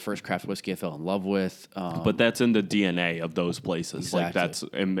rye was like the first craft whiskey I fell in love with. But that's in the DNA of those places.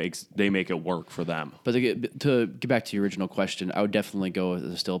 Exactly. Like they make it work for them. But to get back to your original question, I would definitely go with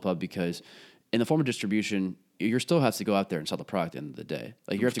the still pub, because in the form of distribution, you still have to go out there and sell the product at the end of the day.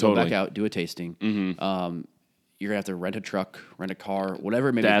 Like you have to go back out, do a tasting. You're gonna have to rent a truck, rent a car, whatever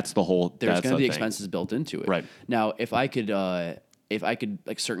it may be. That's the whole. There's gonna be expenses built into it. Right. Now, if I could,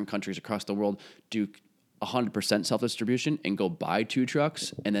 like certain countries across the world, do 100% self-distribution and go buy 2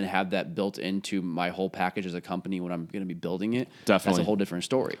 trucks and then have that built into my whole package as a company when I'm going to be building it, definitely, that's a whole different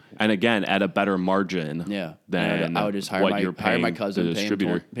story. And again, at a better margin. Yeah. Than I would just hire my cousin, the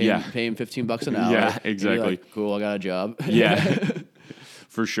distributor. pay him $15 an hour. Yeah, exactly. Like, cool, I got a job. Yeah,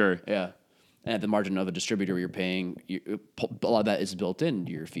 for sure. Yeah. And at the margin of a distributor, you're paying a lot of that is built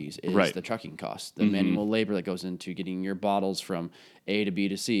into your fees. Is the trucking costs, the manual labor that goes into getting your bottles from A to B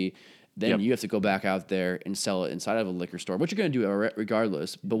to C. Then you have to go back out there and sell it inside of a liquor store, which you're going to do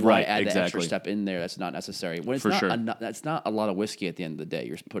regardless. But why add the extra step in there that's not necessary? When it's that's not a lot of whiskey at the end of the day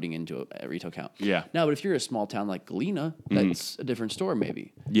you're putting into a retail account. Yeah. Now, but if you're a small town like Galena, that's a different store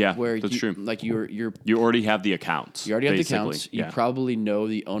maybe. Yeah, where that's true. Like you already have the accounts. You already have the accounts. You probably know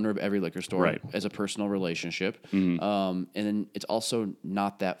the owner of every liquor store as a personal relationship. And then it's also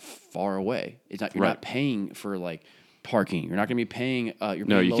not that far away. It's not you're not paying for like parking. You're not going to be paying. You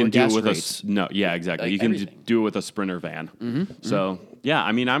can do it with rates. Exactly. Like you can do it with a Sprinter van. So yeah,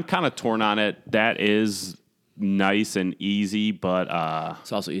 I mean, I'm kind of torn on it. That is nice and easy, but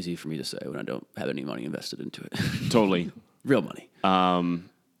it's also easy for me to say when I don't have any money invested into it. Totally, real money.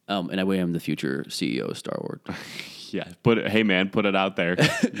 And I am the future CEO of Star Wars. Yeah, put it out there,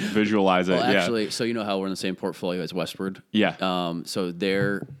 visualize it. Actually, so you know how we're in the same portfolio as Westward. Yeah. So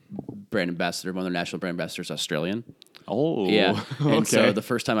their brand ambassador, one of their national brand ambassadors, Australian. Oh, yeah. Okay. And so the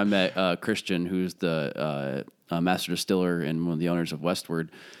first time I met Christian, who's the master distiller and one of the owners of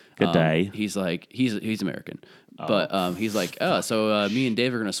Westward. Good day. He's like he's American, but he's like, so me and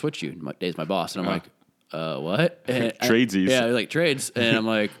Dave are gonna switch you. Dave's my boss, and I'm like, what? Tradesies. Yeah, like trades. And I'm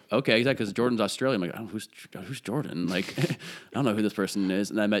like, okay, exactly, because Jordan's Australian. I'm like, I don't know, who's Jordan? Like, I don't know who this person is.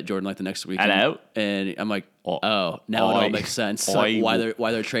 And I met Jordan like the next week. Hello. And I'm like, now it all makes sense. Like,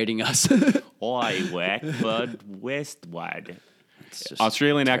 why they're trading us. I work for Westward.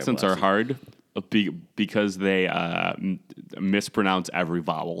 Australian accents are hard because they mispronounce every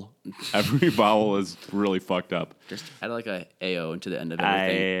vowel. Every vowel is really fucked up. Just add like a AO into the end of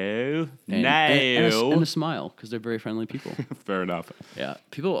everything. And a smile, because they're very friendly people. Fair enough. Yeah.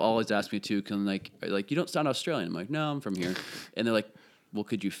 People always ask me too, like you don't sound Australian. I'm like, no, I'm from here. And they're like, well,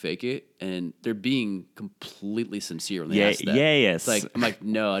 could you fake it? And they're being completely sincere when they Yeah, ask that. yes. I'm like,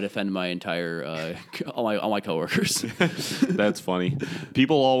 no, I defend my entire all my coworkers. That's funny.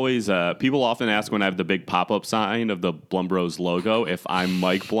 People often ask when I have the big pop-up sign of the Blum Bros logo if I'm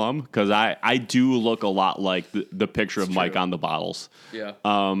Mike Blum, because I do look a lot like the picture of Mike on the bottles. Yeah.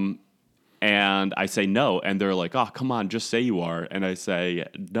 And I say no, and they're like, "Oh, come on, just say you are." And I say,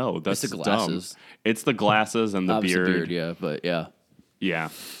 "No, that's It's the glasses. dumb. It's the glasses and the Obviously beard." yeah, but yeah, Yeah,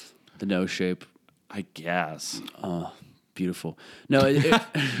 the nose shape, I guess. beautiful. No,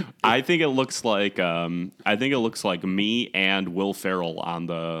 I think it looks like me and Will Ferrell on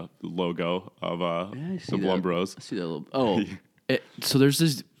the logo of the Blum Bros. I see that little. Oh, so there's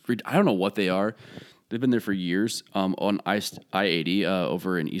this. I don't know what they are. They've been there for years. On I-80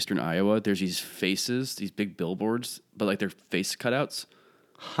 over in eastern Iowa, there's these faces, these big billboards, but like they're face cutouts.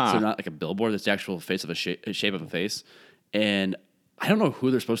 So they're not like a billboard. It's the actual face of a shape of a face. And I don't know who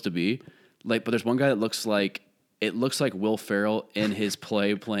they're supposed to be. Like, but there's one guy that looks like Will Ferrell in his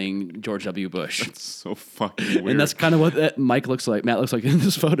play playing George W. Bush. It's so fucking weird. And that's kind of what Matt looks like in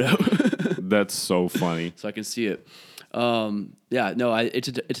this photo. That's so funny. So I can see it. Yeah, no, it's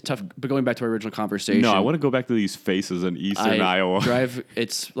a tough. But going back to our original conversation, No, I want to go back to these faces in eastern Iowa.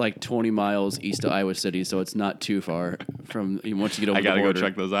 It's like 20 miles east of Iowa City, so it's not too far from once you get over I the gotta border. go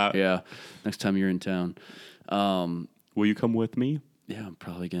check those out. Yeah, next time you're in town. Will you come with me? Yeah, I'm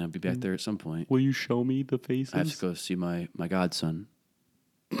probably gonna be back there at some point. Will you show me the faces? I have to go see my godson.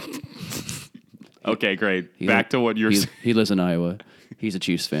 Okay, great. Back to what you're saying. He lives in Iowa. He's a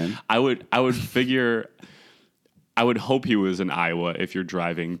Chiefs fan. I would figure. I would hope he was in Iowa if you're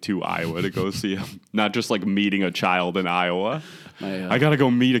driving to Iowa to go see him. Not just like meeting a child in Iowa. I got to go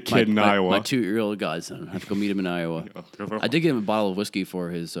meet a kid in Iowa. My 2-year-old godson. I have to go meet him in Iowa. I did give him a bottle of whiskey for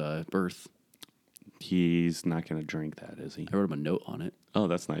his birth. He's not going to drink that, is he? I wrote him a note on it. Oh,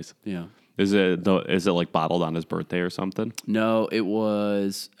 that's nice. Yeah. Is it like bottled on his birthday or something? No, it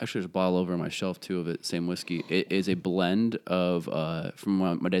was actually there's a bottle over on my shelf too of it. Same whiskey. It is a blend of from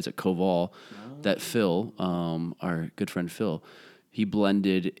my days at Koval that Phil, our good friend Phil, he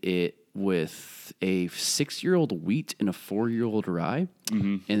blended it with a 6-year-old wheat and a 4-year-old rye,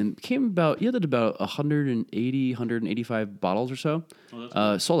 and it came about. He did about 185 bottles or so.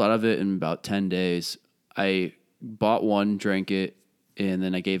 Sold out of it in about 10 days. I bought one, drank it. And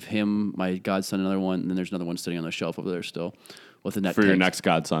then I gave him, my godson, another one. And then there's another one sitting on the shelf over there still with the neck For tags. your next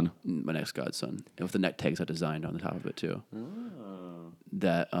godson. My next godson. And with the neck tags I designed on the top of it too. Oh.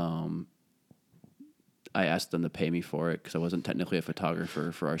 That I asked them to pay me for it because I wasn't technically a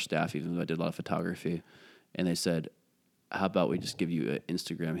photographer for our staff, even though I did a lot of photography. And they said, how about we just give you an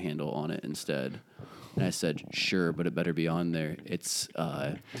Instagram handle on it instead? And I said, sure, but it better be on there. It's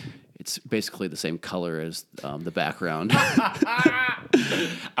basically the same color as the background.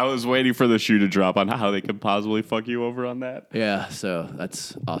 I was waiting for the shoe to drop on how they could possibly fuck you over on that. Yeah, so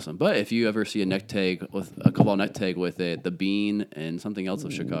that's awesome. But if you ever see a neck tag with a Koval neck tag with it, the bean and something else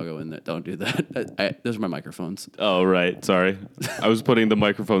of Chicago in that, don't do that. Those are my microphones. Oh, right. Sorry. I was putting the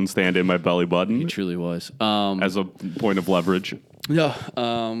microphone stand in my belly button It truly was. as a point of leverage. Yeah,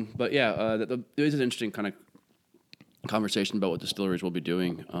 but yeah, there is an interesting kind of conversation about what distilleries will be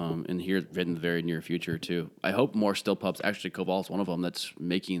doing in here in the very near future too. I hope more still pubs. Actually, Koval's one of them that's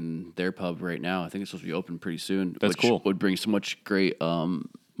making their pub right now. I think it's supposed to be open pretty soon. That's cool. Would bring so much great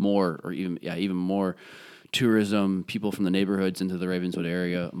more or even more tourism, people from the neighborhoods into the Ravenswood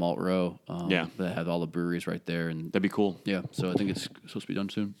area, Malt Row. That have all the breweries right there, and That'd be cool. yeah. So I think it's supposed to be done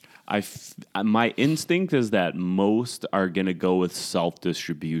soon. My instinct is that most are going to go with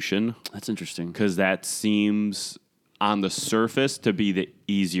self-distribution That's interesting. because that seems on the surface to be the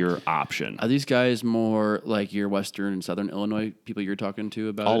easier option. Are these guys more like your Western and Southern Illinois people you're talking to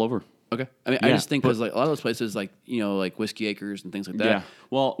about All it? over. Okay. I mean, I just think because like a lot of those places, like like Whiskey Acres and things like that. Yeah.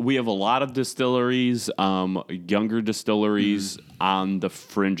 Well, we have a lot of distilleries, younger distilleries on the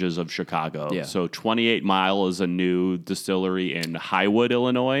fringes of Chicago. Yeah. So 28 Mile is a new distillery in Highwood,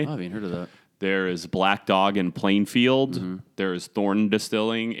 Illinois. Oh, I haven't heard of that. There is Black Dog in Plainfield. There is Thornton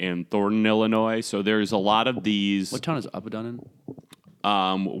Distilling in Thornton, Illinois. So there's a lot of these. What town is Apadan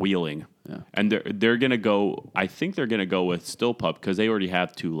in? Wheeling. Yeah. And they're going to go, I think they're going to go with Still Pub because they already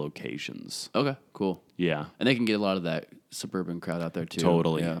have 2 locations. Okay, cool. Yeah. And they can get a lot of that suburban crowd out there too.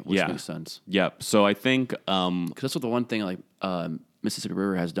 Totally. Yeah, which Yeah. makes sense. Yep. So I think Because that's what the one thing like Mississippi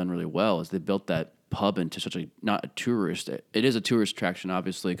River has done really well is they built that pub into such a not a tourist. It is a tourist attraction,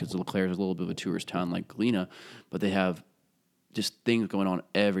 obviously, because LeClaire is a little bit of a tourist town like Galena, but they have just things going on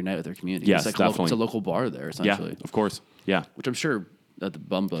every night with their community. Yes, it's like definitely. it's a local bar there, essentially. Yeah, of course. Yeah. Which I'm sure the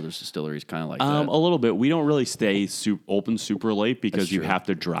Bum Brothers distillery is kind of like that. A little bit. We don't really stay open super late because That's you true. have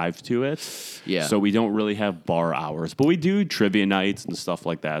to drive to it. Yeah. So we don't really have bar hours, but we do trivia nights and stuff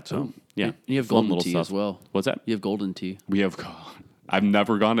like that. So yeah, And you have fun golden tea as well. What's that? You have golden tea. We have. I've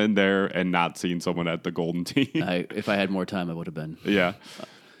never gone in there and not seen someone at the Golden Tea. If I had more time, I would have been. Yeah.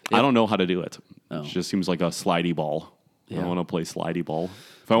 I don't know how to do it. Oh. It just seems like a slidey ball. I Yeah. want to play slidey ball.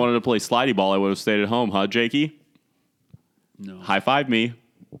 If I wanted to play slidey ball, I would have stayed at home, huh, Jakey? No. High five me.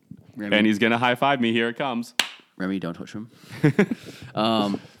 Remy, And he's going to high five me. Here it comes. Remy, don't touch him.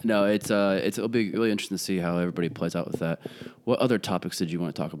 No, it'll be really interesting to see how everybody plays out with that. What other topics did you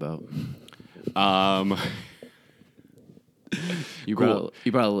want to talk about? You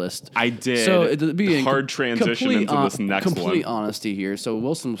brought a list. I did. So it'd be a hard transition into this next complete one. honesty here. So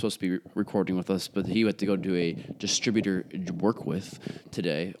Wilson was supposed to be recording with us, but he had to go to a distributor work with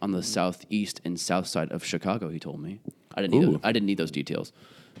today on the southeast and south side of Chicago. He told me. I didn't need those details.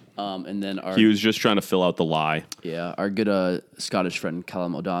 And then He was just trying to fill out the lie. our good Scottish friend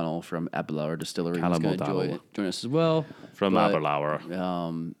Callum O'Donnell from Aberlour Distillery is Callum going to O'Donnell. join us as well. From but, Aberlour.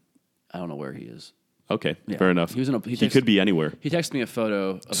 I don't know where he is. Okay, fair enough. He He could be anywhere. He texted me a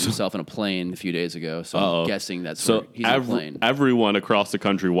photo of himself in a plane a few days ago, so I'm guessing that's So where he's in a plane. everyone across the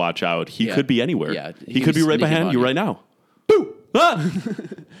country, watch out. He Yeah. could be anywhere. Yeah, he could be was right sneaking behind on you you. right now. Boo! Ah!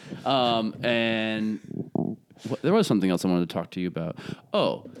 And there was something else I wanted to talk to you about.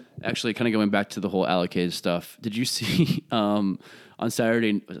 Oh, actually, kind of going back to the whole allocated stuff. Did you see on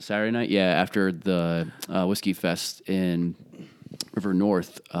Saturday night? Yeah, after the Whiskey Fest in River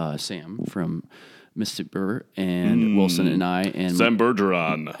North, Sam from Mississippi River and Wilson and I and Sam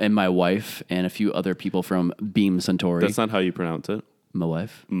Bergeron. and my wife and a few other people from Beam Centauri. That's not how you pronounce it. my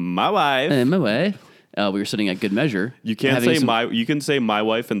wife. My wife. And my wife. We were sitting at Good Measure. You can't having say some- you can say my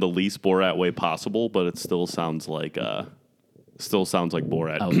wife in the least Borat way possible, but it still sounds like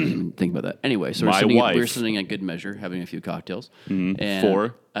Borat. I wasn't even thinking about that. Anyway, so My we were wife. sitting at Good Measure having a few cocktails. And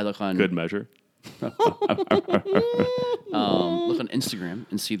For I look on Good measure. look on Instagram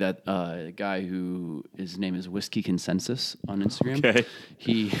and see that guy who his name is Whiskey Consensus on Instagram. Okay.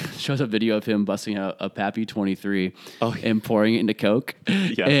 He shows a video of him busting out a Pappy 23 Oh, and pouring it into Coke.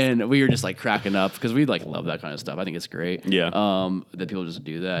 Yes. And we were just like cracking up because we like love that kind of stuff. I think it's great. Yeah. That people just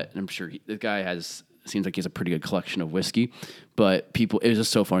do that. And I'm sure the guy seems like he has a pretty good collection of whiskey, but it was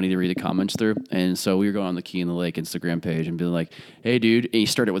just so funny to read the comments through. And so we were going on the Key in the Lake Instagram page and being like, hey dude, and he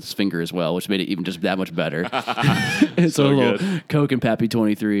started with his finger as well, which made it even just that much better. And so a little good. Coke and Pappy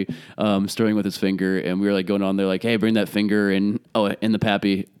 23, starting with his finger. And we were like going on there like, hey, bring that finger in the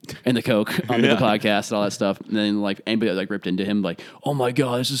Pappy and the Coke onto the podcast and all that stuff. And then like anybody that like ripped into him, like, oh my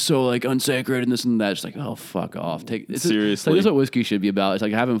God, this is so like unsacred and this and that. It's like, oh, fuck off. Seriously. This is what whiskey should be about. It's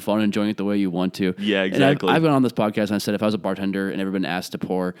like having fun, enjoying it the way you want to. Yeah, And exactly. I've gone on this podcast and I said if I was a bartender and ever been asked to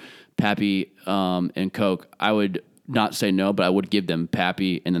pour Pappy and Coke, I would not say no, but I would give them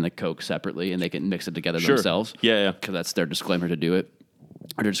Pappy and then the Coke separately, and they can mix it together Sure. themselves. Yeah. Because that's their disclaimer to do it,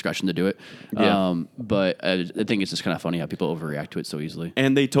 or their discretion to do it. Yeah. But I think it's just kind of funny how people overreact to it so easily.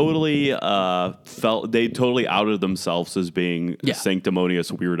 And they totally outed themselves as being Yeah.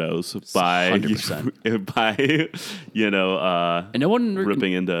 sanctimonious weirdos by 100%. And no one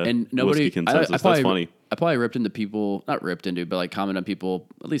ripping into and nobody. Whiskey Consensus. I probably, That's funny. I probably ripped into people, not ripped into, but like comment on people.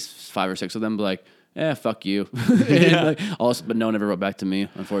 At least 5 or 6 of them, be like, fuck you. And, but no one ever wrote back to me,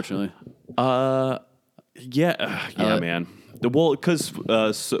 unfortunately. Man. Well, because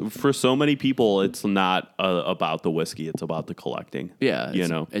for so many people, it's not about the whiskey; it's about the collecting. Yeah, you it's,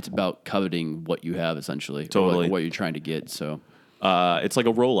 know, it's about coveting what you have essentially, Totally. or what you're trying to get. So it's like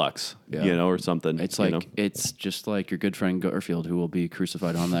a Rolex, Yeah. or something. it's you like know? it's just like your good friend Garfield, who will be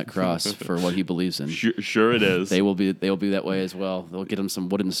crucified on that cross for what he believes in. Sure it is. They will be that way as well. They'll get him some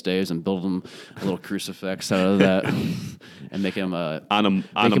wooden staves and build him a little crucifix out of that, and make him on a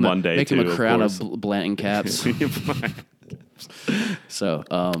Monday. make too, him a crown of of Blanton caps. So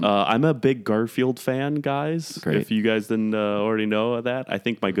I'm a big Garfield fan, guys. Great. If you guys didn't already know that, I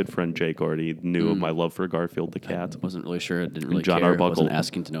think my good friend Jake already knew of my love for Garfield the cat. wasn't really sure. Didn't really John care. Arbuckle. Wasn't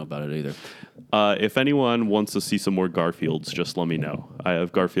asking to know about it either. If anyone wants to see some more Garfields, just let me know. I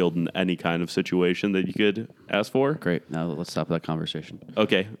have Garfield in any kind of situation that you could ask for. Great. Now let's stop that conversation.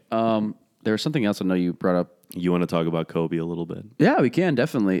 Okay. There was something else I know you brought up. You want to talk about Kobe a little bit? Yeah, we can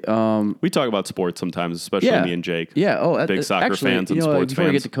definitely. We talk about sports sometimes, especially me and Jake. Yeah. Oh, big soccer actually, fans and you know, sports before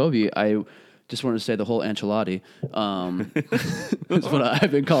we get fans. to Kobe, I just wanted to say the whole Ancelotti. That's what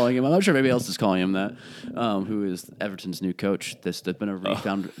I've been calling him. I'm not sure maybe else is calling him that. Who is Everton's new coach? There's been a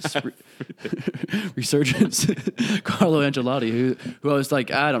resurgence. Carlo Ancelotti, who I was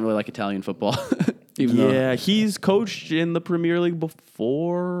like, I don't really like Italian football. Yeah, he's coached in the Premier League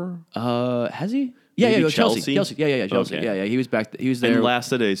before. Has he? Maybe Yeah, Chelsea? Chelsea. Yeah, Chelsea. Okay. Yeah. He was back. He was there. And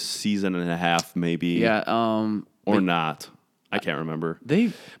lasted a season and a half, maybe. Yeah. Or not. I can't remember.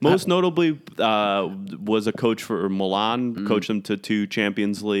 They Most notably was a coach for Milan, coached them to 2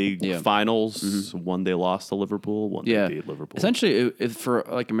 Champions League finals. One they lost to Liverpool, one they beat Liverpool. Essentially, if for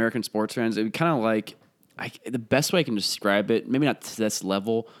like American sports fans, it would kind of like the best way I can describe it, maybe not to this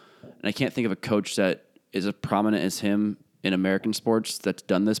level, and I can't think of a coach that is as prominent as him in American sports that's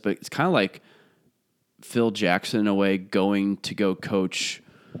done this, but it's kind of like Phil Jackson in a way going to go coach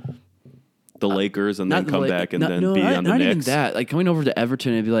the Lakers and then come back and then be on the not Knicks. even that. Like going over to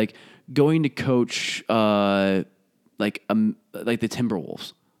Everton and be like going to coach like the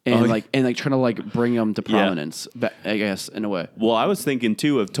Timberwolves and like trying to like bring them to prominence. I guess in a way. Well, I was thinking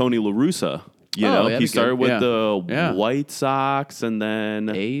too of Tony La Russa. You know, he started with the White Sox and then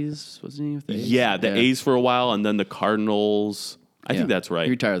A's, wasn't he? With the A's? Yeah, the A's for a while and then the Cardinals. I think that's right.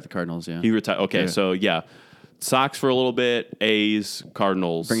 He retired with the Cardinals. Yeah, he retired. Okay, so Sox for a little bit, A's,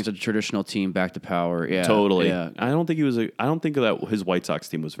 Cardinals. Brings a traditional team back to power. Yeah, totally. Yeah. I don't think I don't think that his White Sox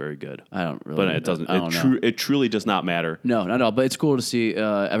team was very good. I don't really. But it doesn't. It truly does not matter. No, not at all. But it's cool to see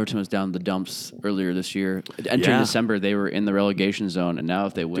Everton was down the dumps earlier this year. Entering December, they were in the relegation zone, and now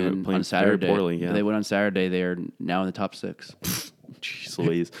if they win on Saturday, if they win on Saturday, they are now in the top 6. Jeez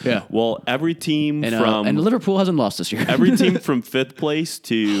Louise. Yeah. Well, every team and Liverpool hasn't lost this year. Every team from 5th place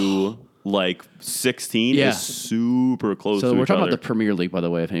to like 16 is super close. So to we're each talking other. about the Premier League, by the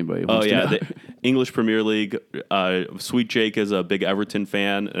way, if anybody wants to know. The English Premier League. Sweet Jake is a big Everton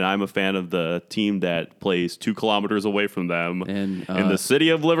fan, and I'm a fan of the team that plays 2 kilometers away from them in the city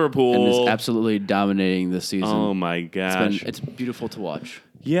of Liverpool. And is absolutely dominating this season. Oh my gosh. It's beautiful to watch.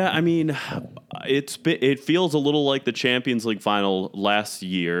 Yeah, I mean, it feels a little like the Champions League final last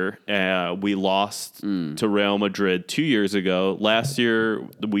year. We lost to Real Madrid 2 years ago. Last year,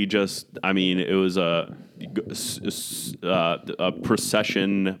 it was a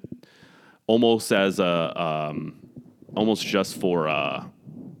procession, almost as almost just for.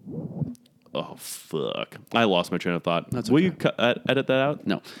 Oh fuck! I lost my train of thought. That's Will okay. you edit that out?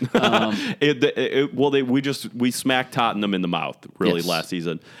 No. We smacked Tottenham in the mouth last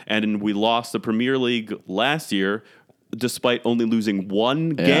season, and we lost the Premier League last year, despite only losing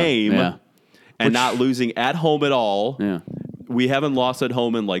one game and not losing at home at all. Yeah. We haven't lost at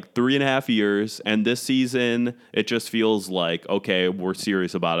home in like 3.5 years, and this season it just feels like okay, we're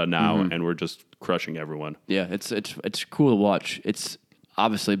serious about it now, and we're just crushing everyone. Yeah, it's cool to watch. It's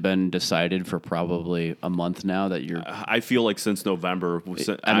obviously been decided for probably a month now that you're. I feel like since November.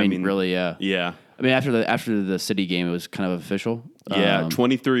 I mean, really, yeah. Yeah. I mean, after the City game, it was kind of official. Yeah,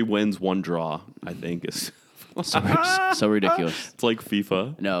 23 wins, 1 draw. I think is so ridiculous. It's like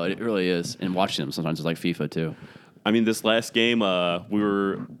FIFA. No, it really is. And watching them sometimes is like FIFA too. I mean, this last game, we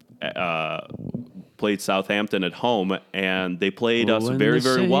were played Southampton at home, and they played us very,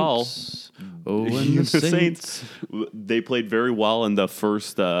 very well. Oh, and the Saints. They played very well in the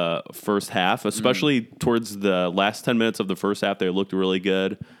first half, especially towards the last 10 minutes of the first half. They looked really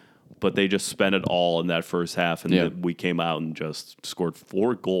good, but they just spent it all in that first half, and we came out and just scored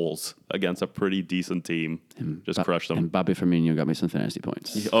 4 goals against a pretty decent team. Just crushed them. And Bobby Firmino got me some fantasy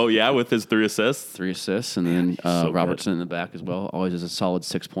points. Oh, yeah, with his 3 assists? 3 assists, and then Robertson in the back as well. Always has a solid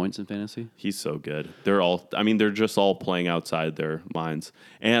 6 points in fantasy. He's so good. They're just all playing outside their minds.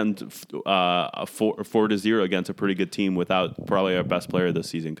 And 4-0 against a pretty good team without probably our best player this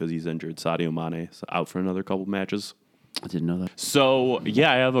season because he's injured. Sadio Mane is out for another couple matches. I didn't know that. So,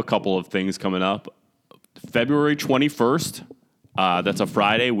 yeah, I have a couple of things coming up. February 21st, that's a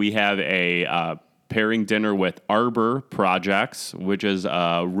Friday, we have a pairing dinner with Arbor Projects, which is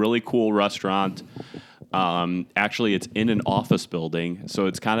a really cool restaurant. Actually, it's in an office building, so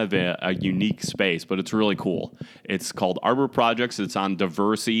it's kind of a unique space, but it's really cool. It's called Arbor Projects. It's on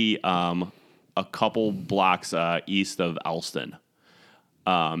Diversey, a couple blocks east of Elston.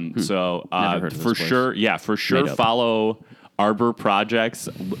 So for sure, follow Arbor Projects.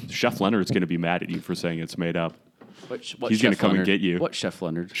 Chef Leonard's going to be mad at you for saying it's made up. He's going to come and get you. What Chef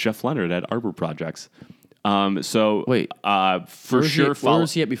Leonard? Chef Leonard at Arbor Projects. So wait, for sure, where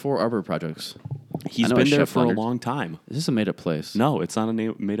was he at before Arbor Projects? He's been there for a long time. Is this a made-up place? No, it's not a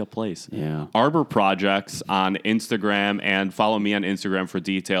made-up place. Yeah. Arbor Projects on Instagram, and follow me on Instagram for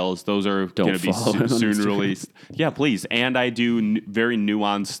details. Those are going to be soon released. Yeah, please. And I do very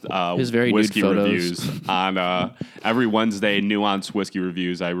nuanced whiskey reviews on every Wednesday. Nuanced whiskey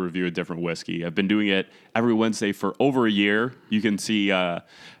reviews. I review a different whiskey. I've been doing it every Wednesday for over a year. You can see the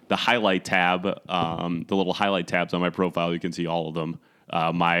highlight tab, the little highlight tabs on my profile. You can see all of them.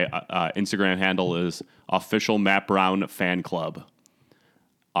 My Instagram handle is official Matt Brown fan club.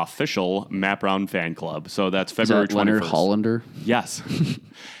 Official Matt Brown fan club. So that's February 21st. Leonard Hollander? Yes.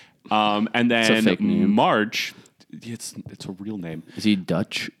 And then March, it's a real name. Is he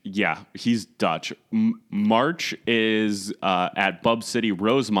Dutch? Yeah, he's Dutch. March is at Bub City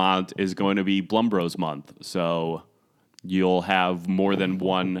Rosemont is going to be Blumbros month. So you'll have more than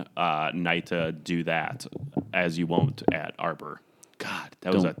one night to do that, as you won't at Arbor. God,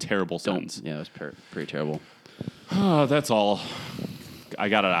 that was a terrible sentence. Yeah, it was pretty terrible. That's all. I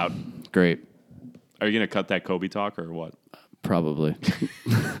got it out. Great. Are you going to cut that Kobe talk or what? Probably.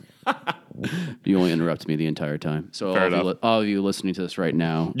 You only interrupt me the entire time. So all of you listening to this right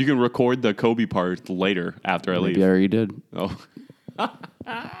now. You can record the Kobe part later after I leave. Maybe I already did. Oh.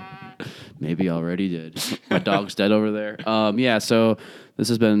 Maybe I already did. My dog's dead over there. Yeah, so this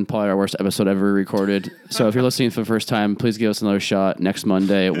has been probably our worst episode ever recorded. So if you're listening for the first time, please give us another shot next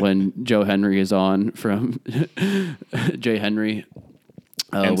Monday when Joe Henry is on from Jay Henry.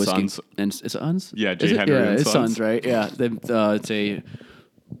 And Whiskey. Sons. And it's Sons? Yeah, Jay Henry and it's Sons. Sons, right? Yeah. It's a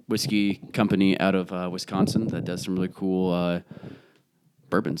whiskey company out of Wisconsin that does some really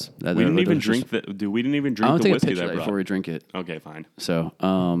we didn't even drink the whiskey that before we drink it. Okay, fine. So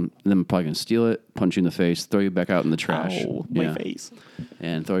then I'm probably going to steal it, punch you in the face, throw you back out in the trash. Ow, my face.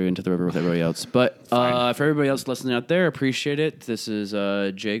 And throw you into the river with everybody else. But for everybody else listening out there, appreciate it. This is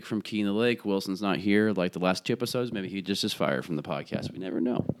Jake from Key in the Lake. Wilson's not here like the last 2 episodes. Maybe he just is fired from the podcast. We never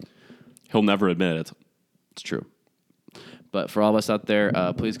know. He'll never admit it. It's true. But for all of us out there,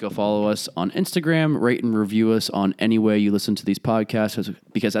 please go follow us on Instagram, rate and review us on any way you listen to these podcasts,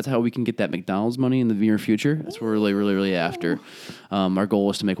 because that's how we can get that McDonald's money in the near future. That's what we're really, really, really after. Our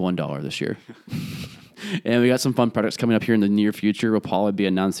goal is to make $1 this year. And we got some fun products coming up here in the near future. We'll probably be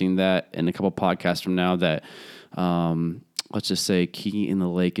announcing that in a couple podcasts from now that, let's just say, Key in the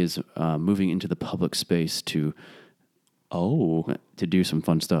Lake is moving into the public space to do some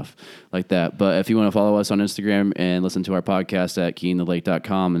fun stuff like that. But if you want to follow us on Instagram and listen to our podcast at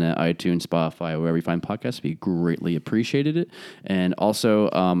keyinthelake.com and at iTunes, Spotify, wherever you find podcasts, we greatly appreciated it. And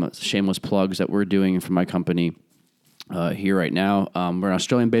also shameless plugs that we're doing for my company here right now. We're an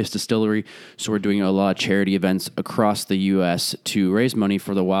Australian-based distillery, so we're doing a lot of charity events across the U.S. to raise money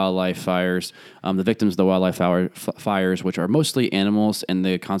for the wildlife fires, the victims of the wildlife fires, which are mostly animals and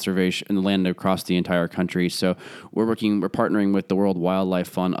the conservation and the land across the entire country. So we're partnering with the World Wildlife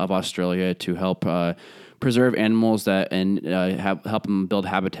Fund of Australia to help preserve animals help them build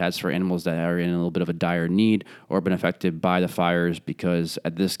habitats for animals that are in a little bit of a dire need or been affected by the fires, because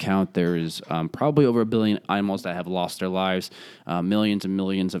at this count there is probably over 1 billion animals that have lost their lives, millions and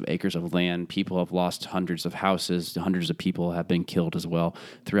millions of acres of land. People have lost hundreds of houses, hundreds of people have been killed as well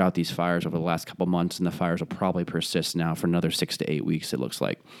throughout these fires over the last couple months, and the fires will probably persist now for another 6 to 8 weeks, it looks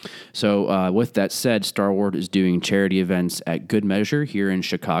like. So with that said, Starward is doing charity events at Good Measure here in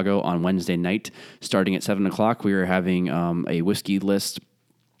Chicago on Wednesday night, starting at 7 o'clock. We are having a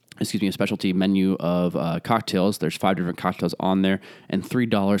a specialty menu of cocktails. There's 5 different cocktails on there, and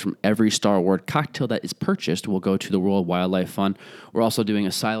 $3 from every Starward cocktail that is purchased will go to the World Wildlife Fund. We're also doing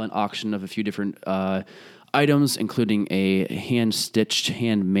a silent auction of a few different items, including a hand-stitched,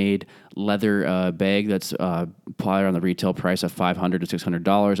 handmade leather bag that's probably on the retail price of $500 to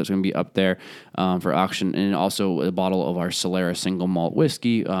 $600. That's going to be up there for auction. And also a bottle of our Solera single malt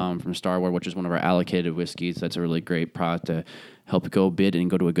whiskey from Starward, which is one of our allocated whiskeys. That's a really great product to help go bid and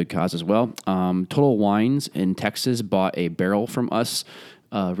go to a good cause as well. Total Wines in Texas bought a barrel from us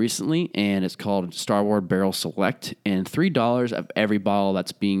recently, and it's called Starward Barrel Select. And $3 of every bottle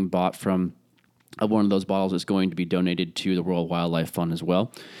that's being bought from one of those bottles is going to be donated to the World Wildlife Fund as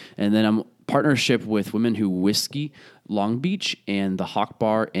well. And then partnership with Women Who Whiskey Long Beach and the Hawk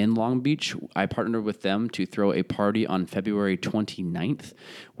Bar in Long Beach. I partnered with them to throw a party on February 29th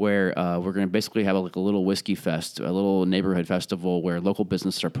where we're going to basically have a little whiskey fest, a little neighborhood festival where local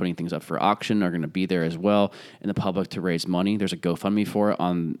businesses are putting things up for auction, are going to be there as well, and the public to raise money. There's a GoFundMe for it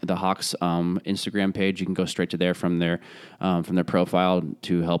on the Hawks Instagram page. You can go straight to there from their profile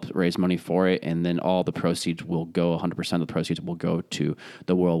to help raise money for it, and then all the proceeds will go, 100% of the proceeds will go to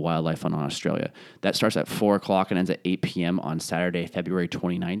the World Wildlife Fund on Australia. That starts at 4 o'clock and ends at 8 p.m. on Saturday, February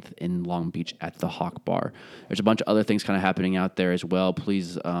 29th in Long Beach at the Hawk Bar. There's a bunch of other things kind of happening out there as well.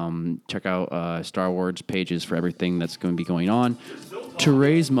 Please check out Starward's pages for everything that's going to be going on to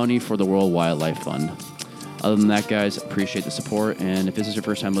raise money for the World Wildlife Fund. Other than that, guys, appreciate the support. And if this is your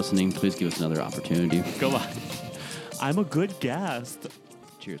first time listening, please give us another opportunity. Come on. I'm a good guest.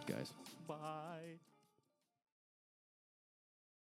 Cheers, guys.